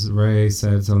says Ray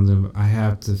said something. I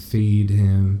have to feed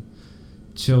him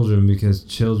children because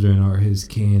children are his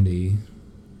candy.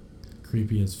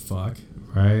 Creepy as fuck.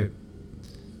 Right?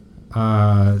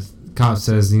 Cop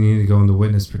says he needed to go into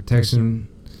witness protection.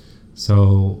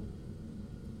 So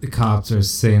the cops are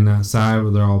sitting outside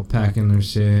where they're all packing their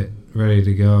shit, ready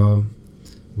to go.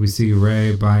 We see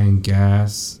Ray buying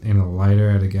gas and a lighter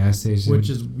at a gas station. Which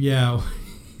is,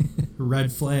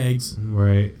 red flags.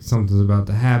 Right. Something's about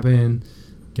to happen.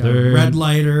 Got a red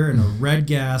lighter and a red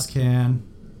gas can.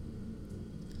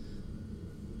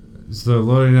 So they're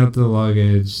loading up the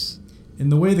luggage.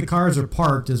 And the way the cars are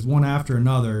parked is one after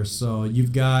another. So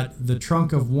you've got the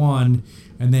trunk of one,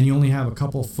 and then you only have a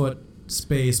couple foot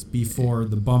space before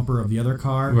the bumper of the other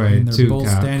car. Right, And they're two both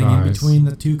standing cars. in between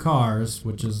the two cars,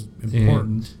 which is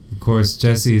important. And of course,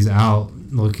 Jesse's out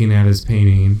looking at his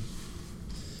painting.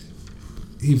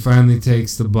 He finally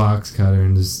takes the box cutter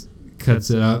and just cuts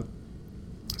it up.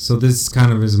 So this is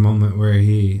kind of his moment where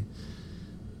he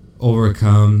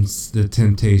overcomes the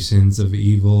temptations of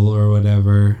evil or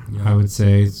whatever. Yeah. I would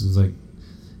say it's like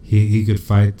he could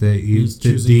fight the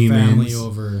choosing family demons,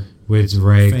 over which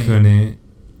Ray fame. couldn't.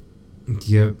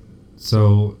 Yep.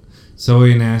 So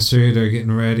Zoe and Astrid are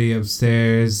getting ready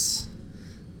upstairs,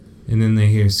 and then they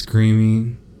hear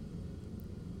screaming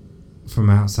from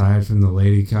outside from the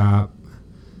lady cop.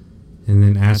 And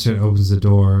then Astrid opens the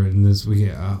door, and we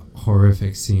get a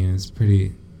horrific scene. It's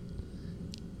pretty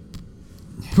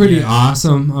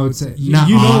awesome, I would say. You Not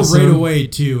know awesome. right away,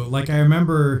 too. Like, I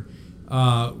remember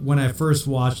when I first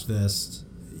watched this,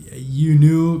 you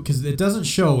knew, because it doesn't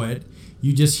show it.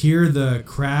 You just hear the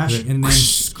crash and then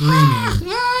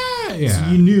screaming. Yeah.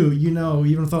 So you knew,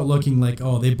 even without looking, like,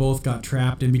 oh, they both got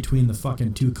trapped in between the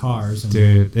fucking two cars. And,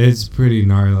 Dude, it's pretty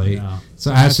gnarly. Yeah.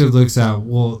 So Astrid looks out.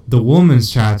 Well, the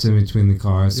woman's trapped in between the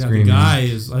cars, Yeah, screaming. the guy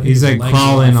is. I think He's his like legs are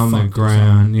crawling all on the fucked or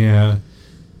ground. Yeah.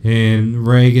 And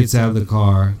Ray gets out of the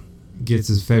car, gets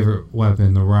his favorite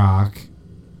weapon, the rock.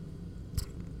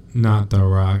 Not the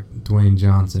rock, Dwayne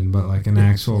Johnson, but like an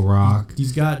actual rock. something.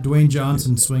 He's got Dwayne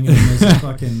Johnson swinging him as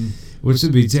fucking. Which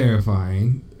would be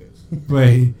terrifying.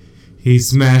 But he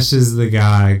smashes the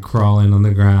guy crawling on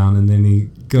the ground, and then he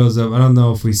goes up. I don't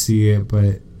know if we see it,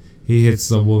 but he hits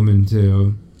the woman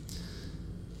too.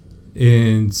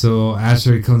 And so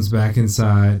Astrid comes back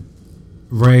inside.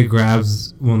 Ray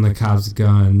grabs one of the cops'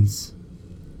 guns.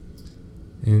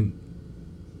 And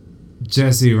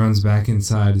Jesse runs back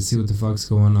inside to see what the fuck's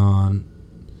going on.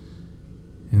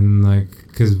 And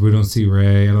because we don't see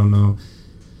Ray, I don't know.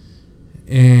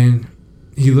 And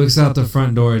he looks out the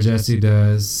front door, Jesse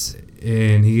does,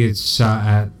 and he gets shot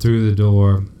at through the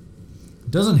door.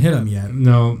 Doesn't hit him yet.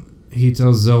 No, he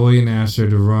tells Zoe and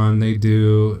Astrid to run. They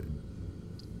do.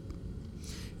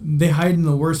 They hide in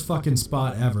the worst fucking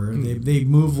spot ever. They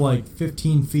move like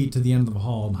 15 feet to the end of the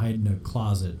hall and hide in a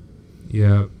closet.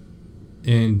 Yep.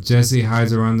 And Jesse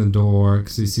hides around the door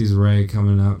because he sees Ray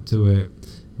coming up to it.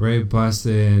 Ray busts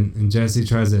in, and Jesse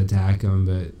tries to attack him,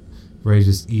 but Ray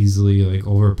just easily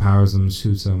overpowers him and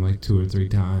shoots him 2 or 3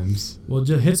 times. Well,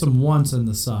 just hits him once in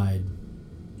the side.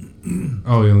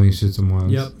 Oh, he only shoots him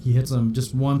once. Yep, he hits him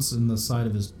just once in the side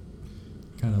of his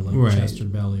kind of Right. chest or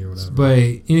belly or whatever. But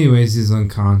anyways, he's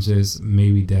unconscious,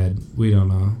 maybe dead. We don't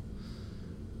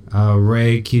know.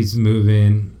 Ray keeps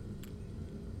moving,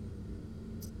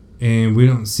 and we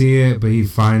don't see it, but he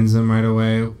finds him right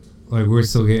away. We're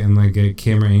still getting a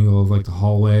camera angle of the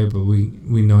hallway, but we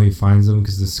know he finds them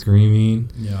because they're screaming.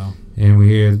 Yeah. And we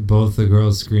hear both the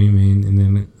girls screaming, and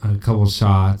then a couple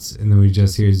shots, and then we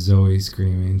just hear Zoe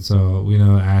screaming. So we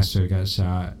know Astrid got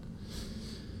shot.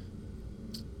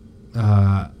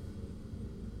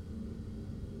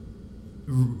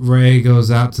 Ray goes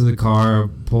out to the car,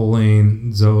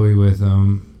 pulling Zoe with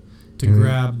him To And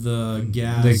grab the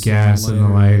gas. and the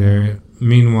lighter.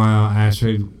 Meanwhile,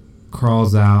 Astrid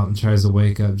crawls out and tries to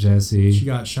wake up Jesse. She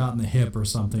got shot in the hip or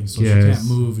something, so Yes. she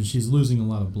can't move, and she's losing a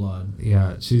lot of blood.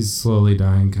 Yeah, she's slowly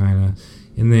dying, kind of.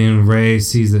 And then Ray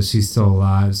sees that she's still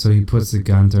alive, so he puts the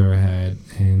gun to her head.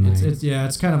 And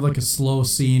It's kind of like a slow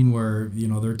scene where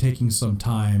they're taking some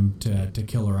time to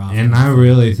kill her off. and I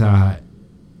really thought.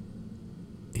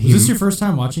 Was this your first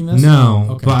time watching this? No,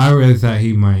 Okay. but I really thought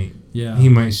he might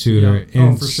shoot her. Yeah.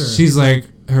 And for sure. she's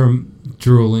her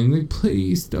drooling,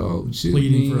 please don't shoot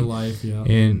Pleading me. for her life, yeah.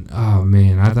 And oh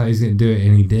man, I thought he was gonna do it,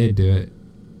 and he did do it.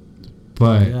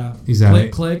 But Yeah. he's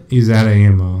out Click. he's out of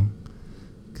ammo.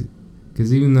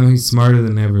 Because even though he's smarter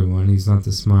than everyone, he's not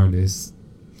the smartest.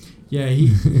 Yeah,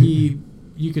 he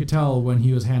you could tell when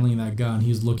he was handling that gun, he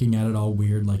was looking at it all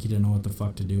weird, like he didn't know what the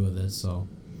fuck to do with it. So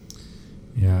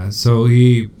Yeah, so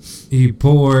he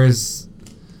pours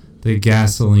the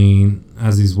gasoline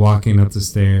as he's walking up the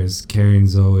stairs carrying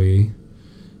Zoe.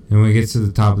 And when he gets to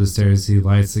the top of the stairs, he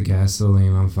lights the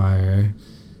gasoline on fire.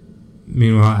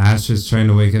 Meanwhile, Astrid's trying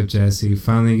to wake up Jesse.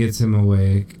 Finally gets him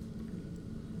awake.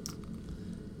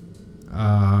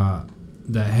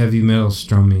 That heavy metal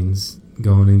strumming's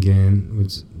going again,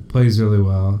 which plays really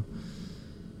well.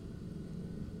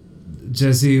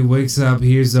 Jesse wakes up,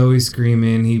 hears Zoe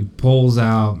screaming. He pulls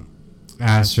out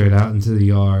Astrid out into the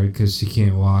yard because she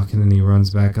can't walk, and then he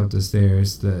runs back up the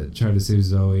stairs to try to save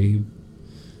Zoe.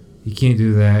 He can't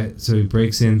do that, so he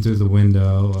breaks in through the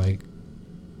window, like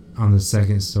on the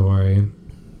second story.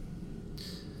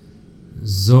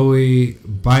 Zoe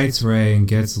bites Ray and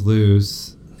gets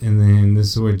loose, and then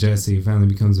this is where Jesse finally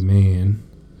becomes a man.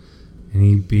 And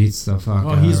he beats the fuck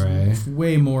out of Ray. He's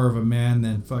way more of a man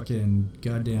than fucking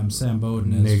goddamn Sam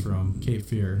Bowden is from Cape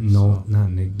Fear. No,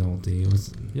 not Nick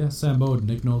Nolte. Yeah, Sam Bowden,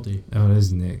 Nick Nolte. Oh, it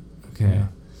is Nick. Okay. Yeah.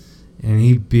 And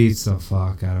he beats the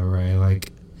fuck out of Ray.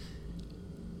 Like,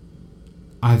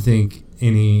 I think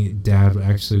any dad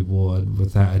actually would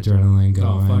with that adrenaline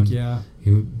going. Oh, fuck yeah.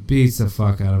 He beats the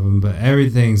fuck out of him, but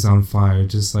everything's on fire,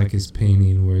 just like his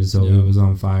painting where Zoe was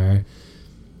on fire.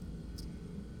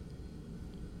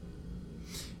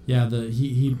 Yeah,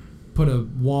 he put a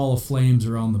wall of flames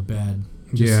around the bed.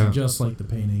 Just like the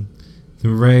painting.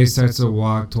 Then Ray starts to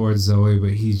walk towards Zoe,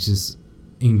 but he's just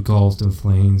engulfed in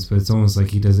flames, but it's almost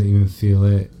like he doesn't even feel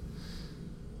it.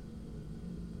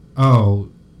 Oh,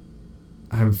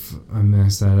 I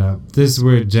messed that up. This is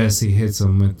where Jesse hits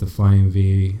him with the Flying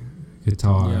V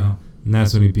guitar. Yeah. And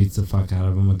that's when he beats the fuck out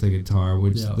of him with the guitar,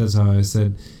 which that's how I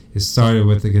said it started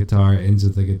with the guitar, ends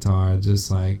with the guitar, just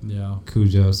like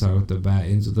Cujo started with the bat,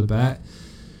 ends with the bat.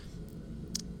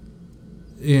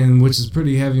 And which is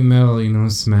pretty heavy metal, you know,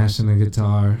 smashing a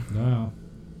guitar.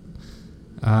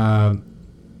 Yeah.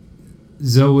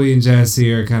 Zoe and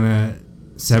Jesse are kind of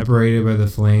separated by the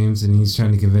flames, and he's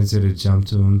trying to convince her to jump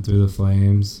to him through the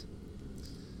flames.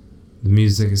 The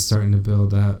music is starting to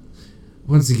build up.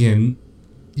 Once again,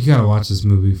 you gotta watch this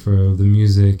movie for the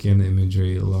music and the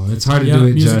imagery alone. It's hard to do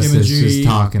it justice imagery, just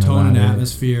talking tone about and it.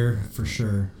 Atmosphere for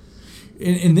sure.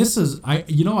 And this is I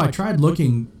tried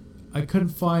looking, I couldn't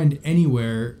find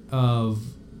anywhere of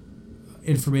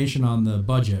information on the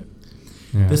budget.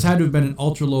 Yeah. This had to have been an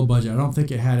ultra low budget. I don't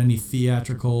think it had any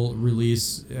theatrical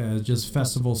release, just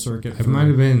festival circuit. It might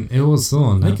have been. It was still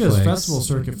on Netflix. I think it was festival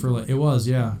circuit for it was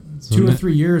so 2 or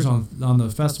 3 years on the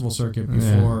festival circuit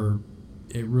before.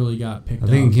 It really got picked up.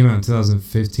 I think it came out in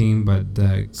 2015, but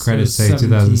the credits say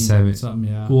 2007. Something,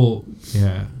 yeah. Well,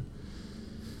 yeah.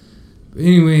 But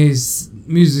anyways,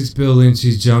 music's building.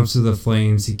 She jumps to the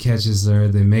flames. He catches her.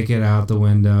 They make it out the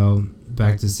window,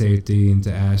 back to safety,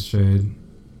 into Astrid.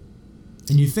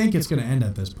 And you think it's going to end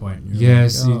at this point.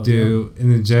 Yes, you do. Yeah.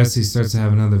 And then Jesse starts to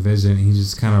have another vision. And he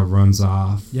just kind of runs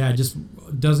off. Yeah, just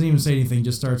doesn't even say anything.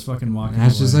 Just starts fucking walking away.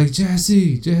 Astrid's like,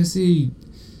 Jesse.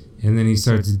 And then he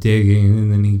starts digging,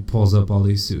 and then he pulls up all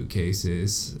these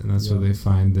suitcases, and that's where they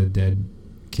find the dead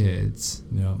kids.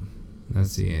 Yeah.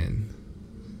 That's the end.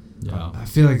 Yeah. I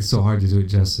feel like it's so hard to do it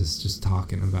justice just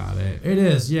talking about it. It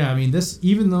is, yeah. I mean,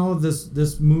 even though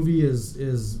this movie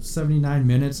is 79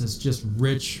 minutes, it's just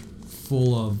rich,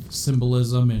 full of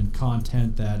symbolism and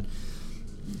content that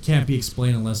can't be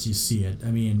explained unless you see it.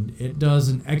 I mean, it does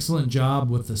an excellent job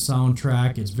with the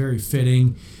soundtrack. It's very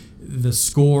fitting. The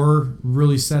score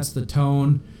really sets the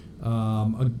tone.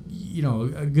 A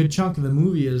good chunk of the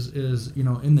movie is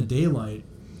in the daylight,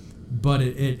 but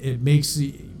it makes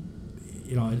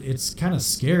it's kind of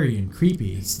scary and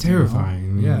creepy. It's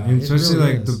terrifying. Yeah, and especially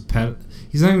really like the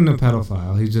he's not even a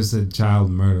pedophile. He's just a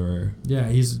child murderer. Yeah,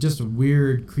 he's just a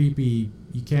weird, creepy.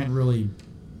 You can't really,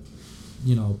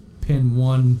 pin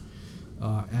one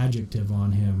adjective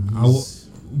on him.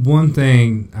 One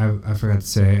thing I forgot to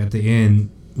say at the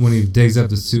end. When he digs up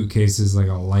the suitcases, like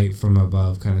a light from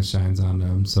above kind of shines on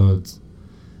them. So it's...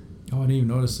 Oh, I didn't even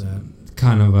notice that.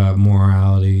 Kind of a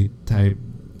morality type.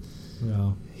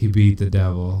 Yeah. He beat the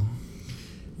devil.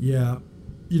 Yeah.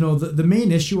 The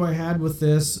main issue I had with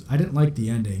this, I didn't like the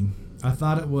ending. I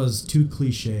thought it was too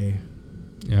cliche.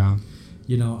 Yeah.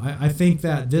 I think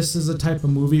that this is a type of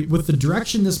movie... With the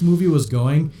direction this movie was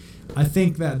going... I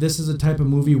think that this is a type of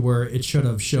movie where it should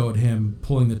have showed him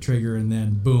pulling the trigger and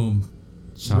then boom...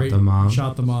 Shot the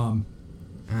mom.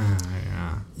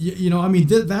 Yeah. I mean,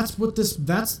 that's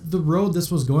the road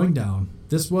this was going down.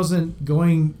 This wasn't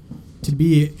going to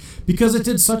be, because it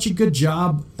did such a good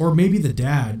job, or maybe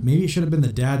it should have been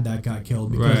the dad that got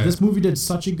killed, because this movie did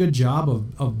such a good job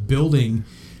of building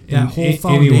that whole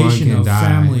foundation of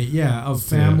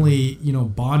family,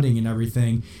 bonding and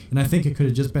everything. And I think it could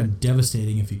have just been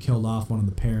devastating if you killed off one of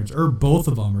the parents or both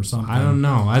of them or something. I don't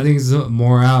know. I think it's a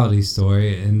morality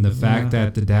story, and the fact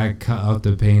that the dad cut out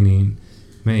the painting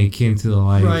meant he came to the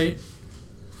light. Right.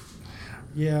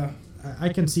 Yeah, I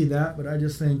can see that, but I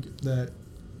just think that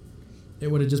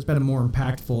it would have just been a more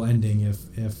impactful ending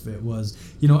if it was,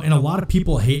 and a lot of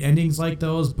people hate endings like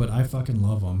those, but I fucking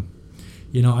love them.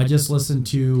 I just listened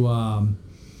to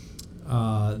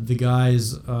the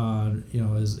guys,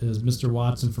 as Mr.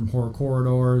 Watson from Horror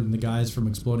Corridor and the guys from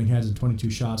Exploding Heads and 22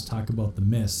 Shots talk about The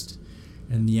Mist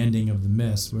and the ending of The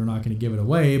Mist. We're not going to give it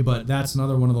away, but that's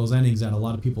another one of those endings that a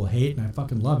lot of people hate, and I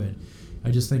fucking love it.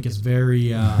 I just think it's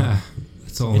very...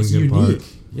 it's the only it's good unique.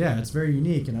 part. Yeah, it's very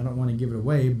unique, and I don't want to give it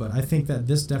away, but I think that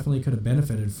this definitely could have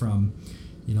benefited from,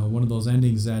 one of those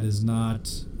endings that is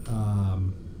not,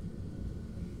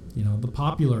 the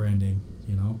popular ending.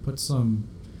 Put some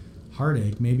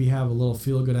heartache, maybe have a little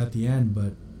feel good at the end,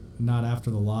 but not after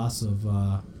the loss of,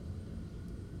 mom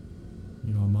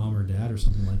or dad or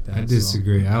something like that. I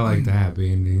disagree. I like the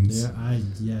happy endings.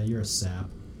 Yeah, you're a sap.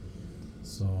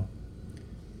 So.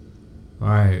 All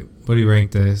right, what do you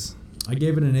rank this? I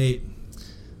gave it an 8.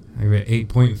 I give it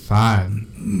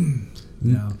 8.5.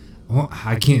 Yeah. Well,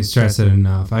 I can't stress it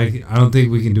enough. I don't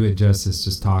think we can do it justice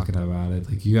just talking about it.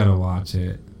 Like, you got to watch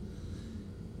it.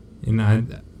 And I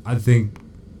think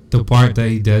the part that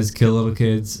he does kill little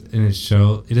kids, and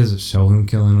it doesn't show him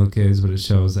killing little kids, but it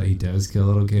shows that he does kill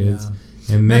little kids.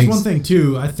 Yeah. And that's one thing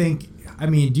too.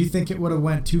 Do you think it would have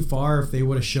went too far if they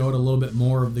would have showed a little bit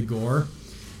more of the gore?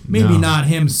 Maybe not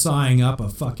him sawing up a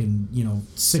fucking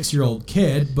 6-year-old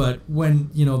kid, but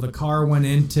when the car went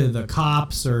into the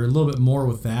cops, or a little bit more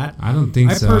with that. I don't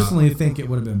think so. I personally think it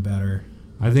would have been better.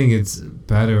 I think it's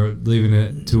better leaving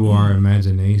it to our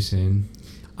imagination.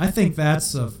 I think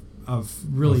that's a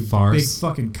really big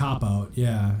fucking cop out.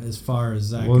 Yeah, as far as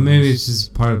that. Well, goes. maybe it's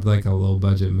just part of like a low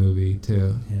budget movie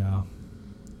too. Yeah.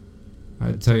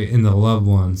 I'd tell you, in The Loved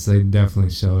Ones, they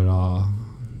definitely show it all.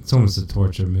 It's almost a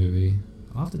torture movie.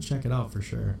 I'll have to check it out for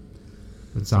sure.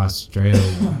 It's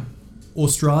Australian.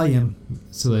 Australian.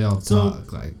 So they all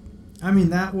talk like.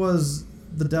 That was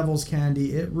The Devil's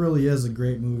Candy. It really is a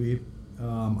great movie.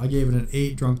 I gave it an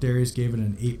 8. Drunk Darius gave it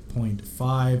an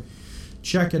 8.5.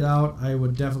 Check it out. I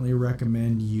would definitely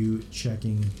recommend you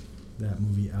checking that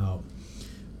movie out.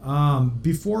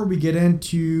 Before we get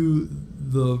into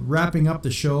the wrapping up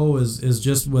the show is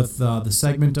just with the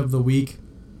segment of the week.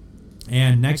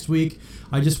 And next week,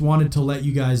 I just wanted to let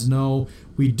you guys know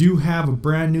we do have a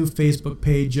brand new Facebook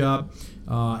page up.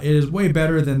 It is way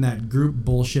better than that group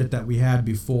bullshit that we had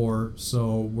before.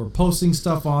 So we're posting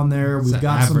stuff on there. We've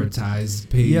got advertised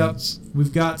page. Yep.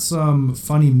 We've got some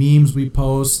funny memes we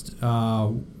post.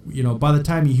 By the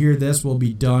time you hear this, we'll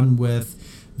be done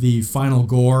with the Final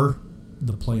Gore,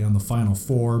 the play on the Final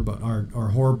Four, but our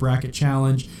horror bracket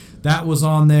challenge. That was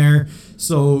on there.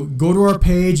 So go to our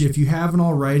page if you haven't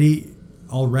already.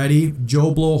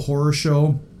 Joe Blow Horror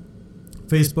Show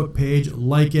Facebook page.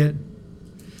 Like it.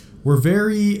 We're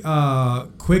very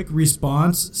quick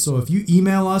response. So if you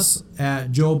email us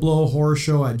at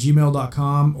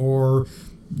joeblowhorrorshow@gmail.com or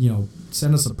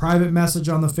send us a private message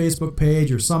on the Facebook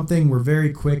page or something, we're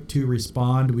very quick to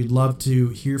respond. We'd love to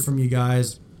hear from you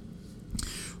guys.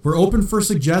 We're open for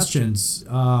suggestions.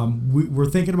 We're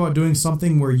thinking about doing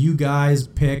something where you guys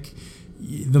pick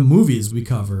the movies we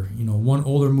cover. One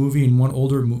older movie and one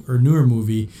older or newer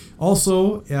movie.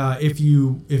 Also, if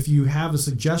you have a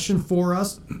suggestion for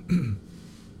us,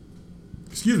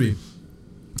 excuse me,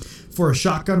 for a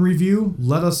shotgun review,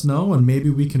 let us know, and maybe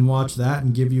we can watch that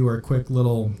and give you our quick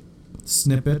little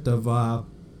snippet of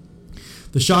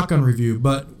the shotgun review.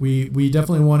 But we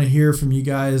definitely want to hear from you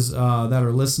guys that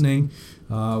are listening.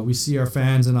 We see our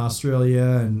fans in Australia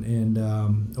and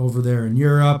over there in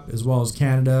Europe, as well as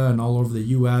Canada and all over the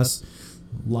U.S.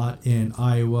 A lot in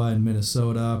Iowa and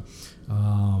Minnesota,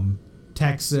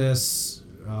 Texas,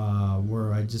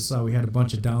 where I just saw we had a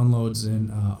bunch of downloads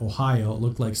in Ohio. It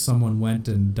looked like someone went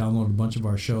and downloaded a bunch of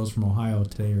our shows from Ohio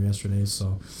today or yesterday.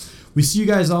 So we see you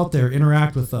guys out there.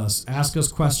 Interact with us. Ask us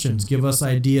questions. Give us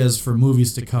ideas for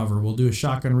movies to cover. We'll do a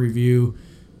shotgun review.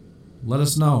 Let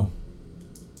us know.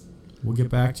 We'll get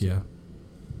back to you.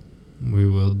 We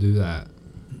will do that.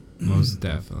 Most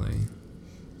definitely.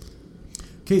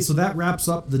 Okay, so that wraps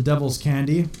up The Devil's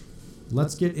Candy.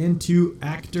 Let's get into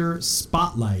Actor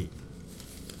Spotlight.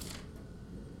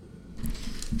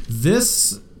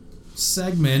 This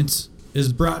segment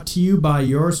is brought to you by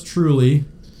yours truly,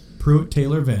 Pruitt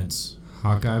Taylor Vince.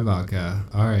 Hawkeye Vodka.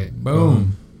 All right.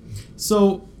 Boom.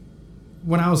 So,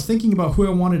 when I was thinking about who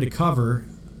I wanted to cover,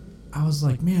 I was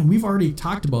like, man, we've already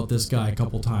talked about this guy a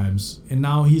couple times, and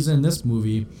now he's in this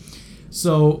movie.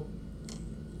 So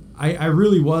I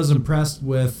really was impressed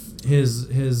with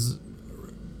his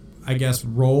I guess,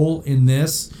 role in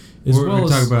this. We're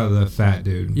talking about the fat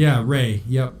dude. Yeah, Ray.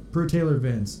 Yep. Pruitt Taylor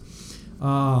Vince.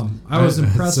 I was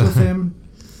impressed with him,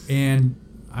 and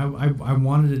I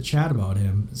wanted to chat about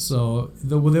him. So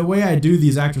the way I do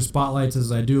these actor spotlights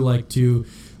is I do like to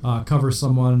cover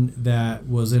someone that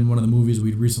was in one of the movies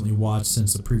we'd recently watched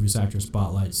since the previous Actor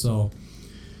Spotlight. So,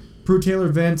 Pruitt Taylor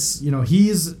Vince,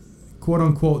 he's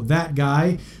quote-unquote that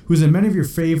guy who's in many of your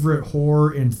favorite horror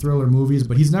and thriller movies,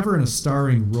 but he's never in a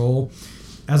starring role.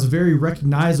 As a very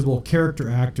recognizable character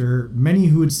actor, many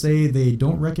who would say they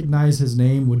don't recognize his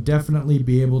name would definitely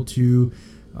be able to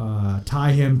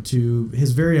tie him to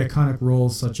his very iconic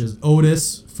roles, such as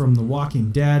Otis from The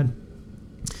Walking Dead.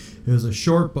 It was a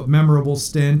short but memorable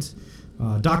stint.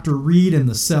 Dr. Reed in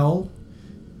The Cell.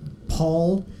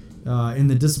 Paul in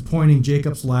the disappointing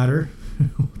Jacob's Ladder,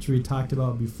 which we talked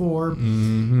about before.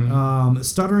 Mm-hmm.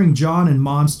 Stuttering John in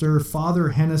Monster. Father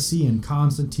Hennessy in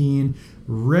Constantine.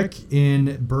 Rick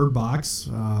in Bird Box.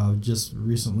 Just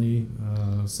recently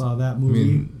saw that movie. You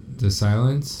mean The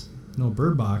Silence? No,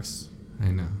 Bird Box. I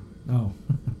know. Oh.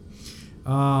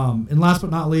 And last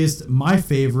but not least, my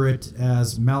favorite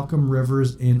as Malcolm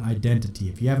Rivers in Identity.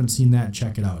 If you haven't seen that,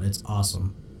 check it out. It's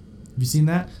awesome. Have you seen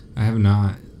that? I have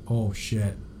not. Oh,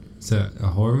 shit. Is it a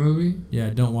horror movie? Yeah,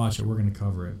 don't watch it. We're going to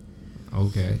cover it.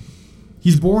 Okay.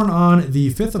 He's born on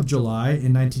the 5th of July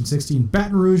in 1960 in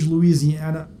Baton Rouge,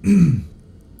 Louisiana.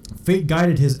 Fate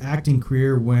guided his acting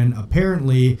career when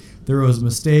apparently there was a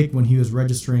mistake when he was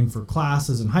registering for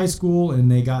classes in high school and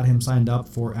they got him signed up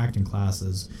for acting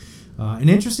classes. An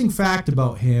interesting fact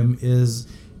about him is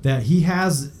that he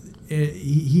has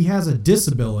a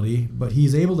disability, but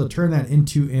he's able to turn that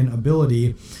into an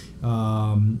ability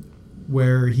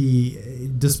where he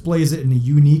displays it in a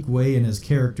unique way in his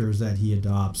characters that he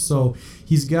adopts. So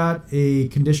he's got a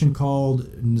condition called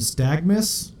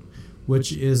nystagmus,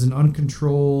 which is an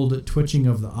uncontrolled twitching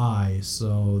of the eye.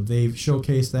 So they've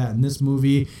showcased that in this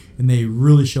movie, and they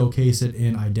really showcase it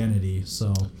in Identity.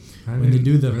 So when they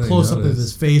do the really close-up of notice.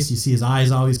 his face, you see his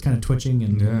eyes always kind of twitching,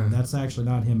 and Yeah. that's actually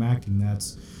not him acting.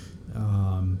 That's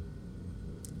a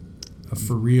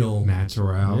for real.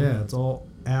 Natural. Yeah, it's all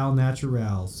al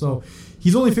natural. So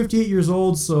he's only 58 years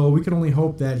old, so we can only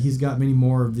hope that he's got many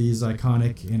more of these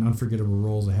iconic and unforgettable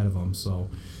roles ahead of him. So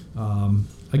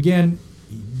again,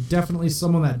 definitely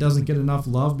someone that doesn't get enough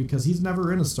love because he's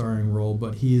never in a starring role,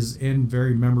 but he's in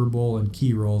very memorable and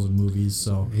key roles in movies.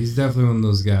 So He's definitely one of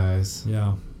those guys.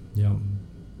 yeah,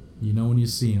 you know when you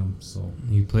see him. So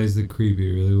He plays the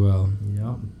creepy really well.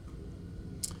 yeah.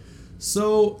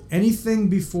 So anything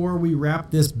before we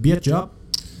wrap this bitch up?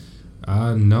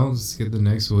 No, let's get the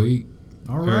next week.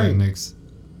 All Or right. next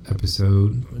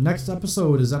episode. The next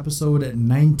episode is episode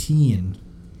 19.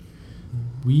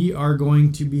 We are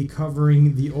going to be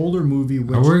covering the older movie,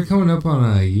 which We're coming up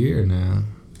on a year now.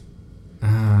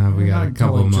 We got a I'd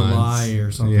call couple it months. July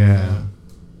or something. Yeah.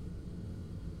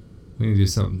 We need to do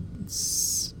something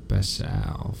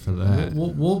special for that.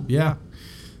 We'll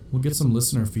get some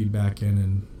listener feedback in,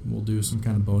 and we'll do some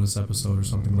kind of bonus episode or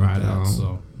something like Right that. on.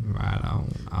 So, Right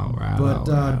on. All right.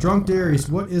 but Drunk Darius,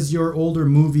 what is your older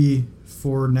movie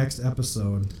for next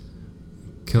episode?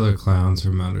 Killer Clowns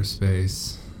from Outer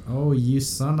Space. Oh, you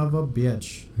son of a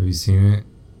bitch! Have you seen it?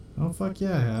 Oh fuck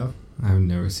yeah, I have. I've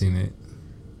never seen it.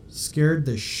 Scared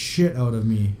the shit out of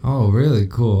me Oh, really?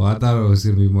 Cool. I thought it was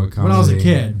gonna be more comedy. when I was a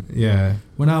kid. Yeah,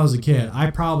 When I was a kid, I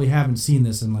probably haven't seen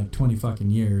this in like 20 fucking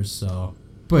years. So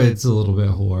but it's a little bit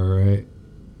horror, right?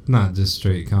 Not just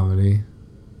straight comedy.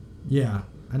 yeah,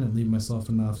 I didn't leave myself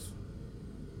enough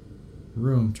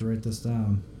room to write this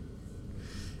down.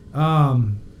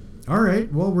 All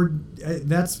right. Well,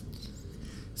 that's.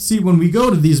 See, when we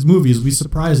go to these movies, we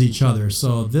surprise each other.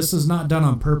 So this is not done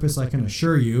on purpose, I can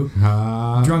assure you.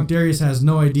 Drunk Darius has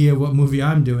no idea what movie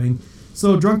I'm doing.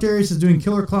 So Drunk Darius is doing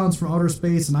Killer Clowns from Outer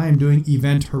Space, and I am doing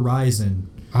Event Horizon.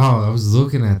 Oh, I was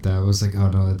looking at that. I was like, oh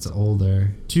no, it's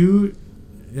older.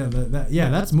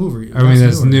 That's movie. I mean,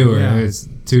 that's newer. Yeah. It's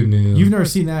too new. You've never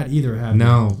seen that either, have you?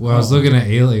 No. Well, I was looking at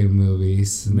alien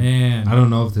movies. and Man. I don't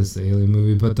know if this is the alien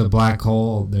movie, but the black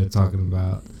hole they're talking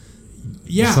about.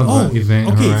 Yeah. Something about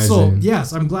Event okay. Horizon. So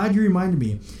yes, I'm glad you reminded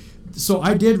me. So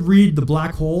I did read The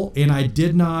Black Hole, and I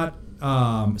did not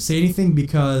say anything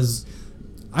because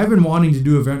I've been wanting to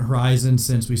do Event Horizon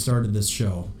since we started this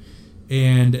show,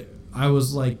 and I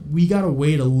was like, we gotta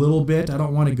wait a little bit. I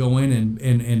don't want to go in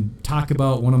and talk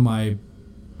about one of my,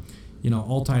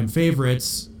 all-time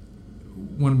favorites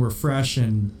when we're fresh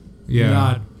and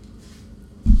not,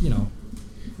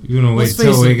 You want to wait Let's face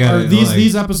till we it, got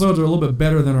these episodes are a little bit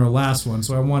better than our last one,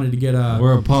 so I wanted to get a.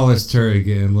 We're a polished turd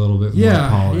getting a little bit more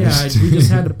polished. we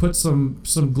just had to put some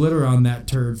glitter on that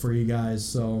turd for you guys.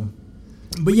 So,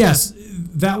 But yes,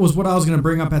 that was what I was going to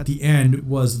bring up at the end,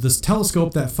 was this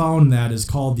telescope that found that is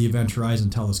called the Event Horizon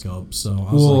Telescope. So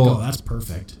I was like, oh, that's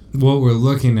perfect. What we're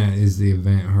looking at is the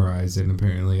Event Horizon,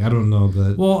 apparently. I don't know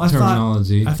the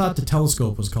terminology. I thought the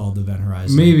telescope was called the Event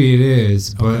Horizon. Maybe it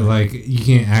is, but Okay. like you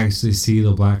can't actually see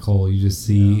the black hole. You just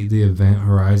see the Event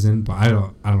Horizon. But I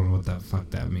don't know what the fuck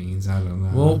that means. I don't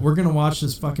know. Well, we're gonna watch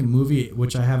this fucking movie,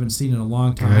 which I haven't seen in a long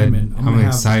Good. time, and I'm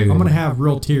excited. I'm gonna have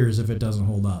real tears if it doesn't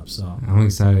hold up. So I'm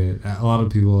excited. A lot of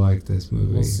people like this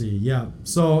movie. we'll see. Yeah.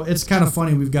 So it's kind of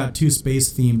funny. We've got 2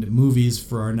 space-themed movies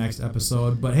for our next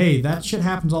episode, but hey, that shit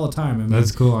happens all the time. I mean,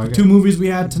 That's cool. the 2 movies we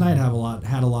had tonight had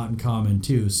a lot in common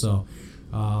too. So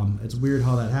it's weird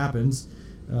how that happens.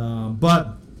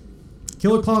 But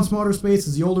Killer Clowns from Outer Space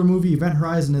is the older movie. Event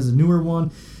Horizon is a newer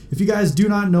one. If you guys do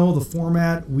not know the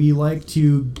format, we like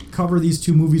to cover these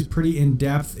 2 movies pretty in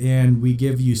depth, and we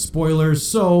give you spoilers.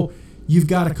 So you've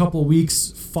got a couple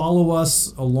weeks. Follow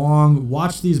us along,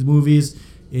 watch these movies,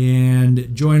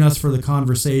 and join us for the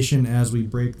conversation as we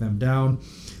break them down.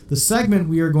 The segment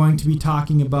we are going to be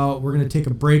talking about, we're going to take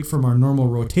a break from our normal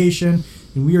rotation,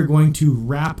 and we are going to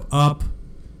wrap up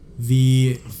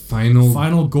the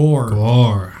final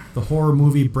gore, the horror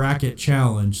movie bracket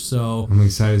challenge. So I'm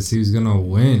excited to see who's gonna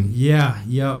win. yeah,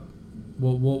 yep.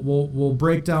 We'll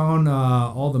break down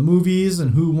all the movies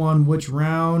and who won which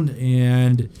round,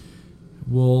 and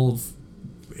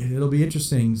it'll be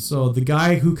interesting. So the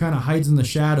guy who kind of hides in the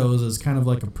shadows is kind of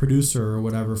like a producer or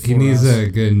whatever. He needs a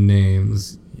good name.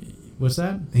 What's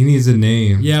that? He needs a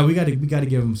name. Yeah, we got to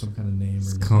give him some kind of name.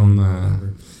 Let's Or call him,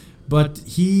 whatever. But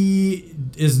he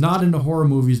is not into horror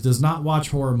movies. Does not watch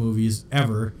horror movies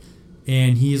ever,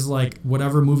 and he's like,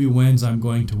 whatever movie wins, I'm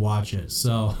going to watch it.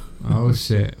 So. Oh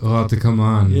shit! We'll have to come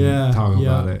on. And talk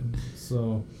about it.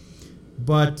 So,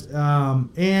 but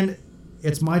and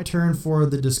it's my turn for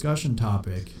the discussion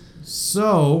topic.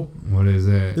 So, What is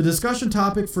it? the discussion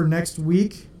topic for next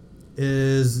week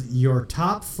is your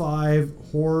top 5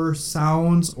 horror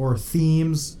sounds or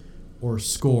themes or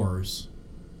scores.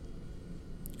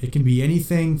 It can be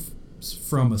anything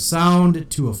from a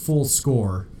sound to a full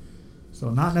score.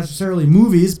 So not necessarily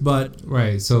movies, but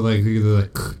Right. So like either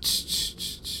like.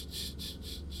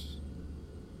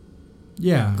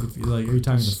 yeah, if you like, are you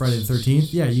talking the Friday the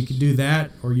 13th? Yeah, you could do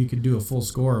that, or you could do a full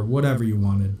score, or whatever you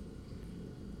wanted.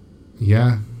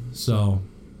 Yeah. So,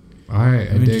 All right.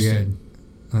 I I'm dig it.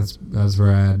 interested. That's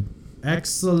rad.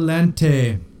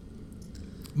 Excelente.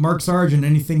 Mark Sargent,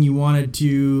 anything you wanted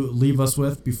to leave us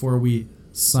with before we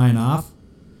sign off?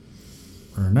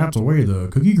 And that's the way the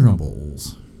cookie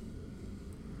crumbles.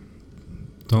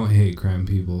 Don't hate crime,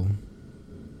 people.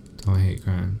 Don't hate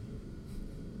crime.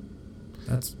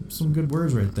 That's some good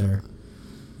words right there.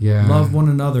 Yeah. Love one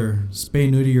another.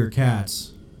 Spay neuter your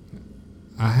cats.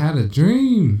 I had a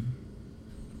dream.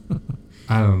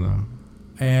 I don't know.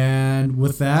 And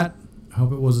with that, I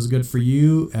hope it was as good for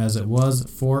you as it was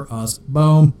for us.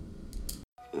 Boom.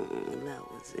 That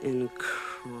was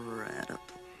incredible.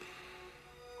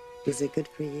 Was it good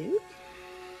for you?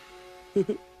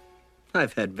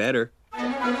 I've had better.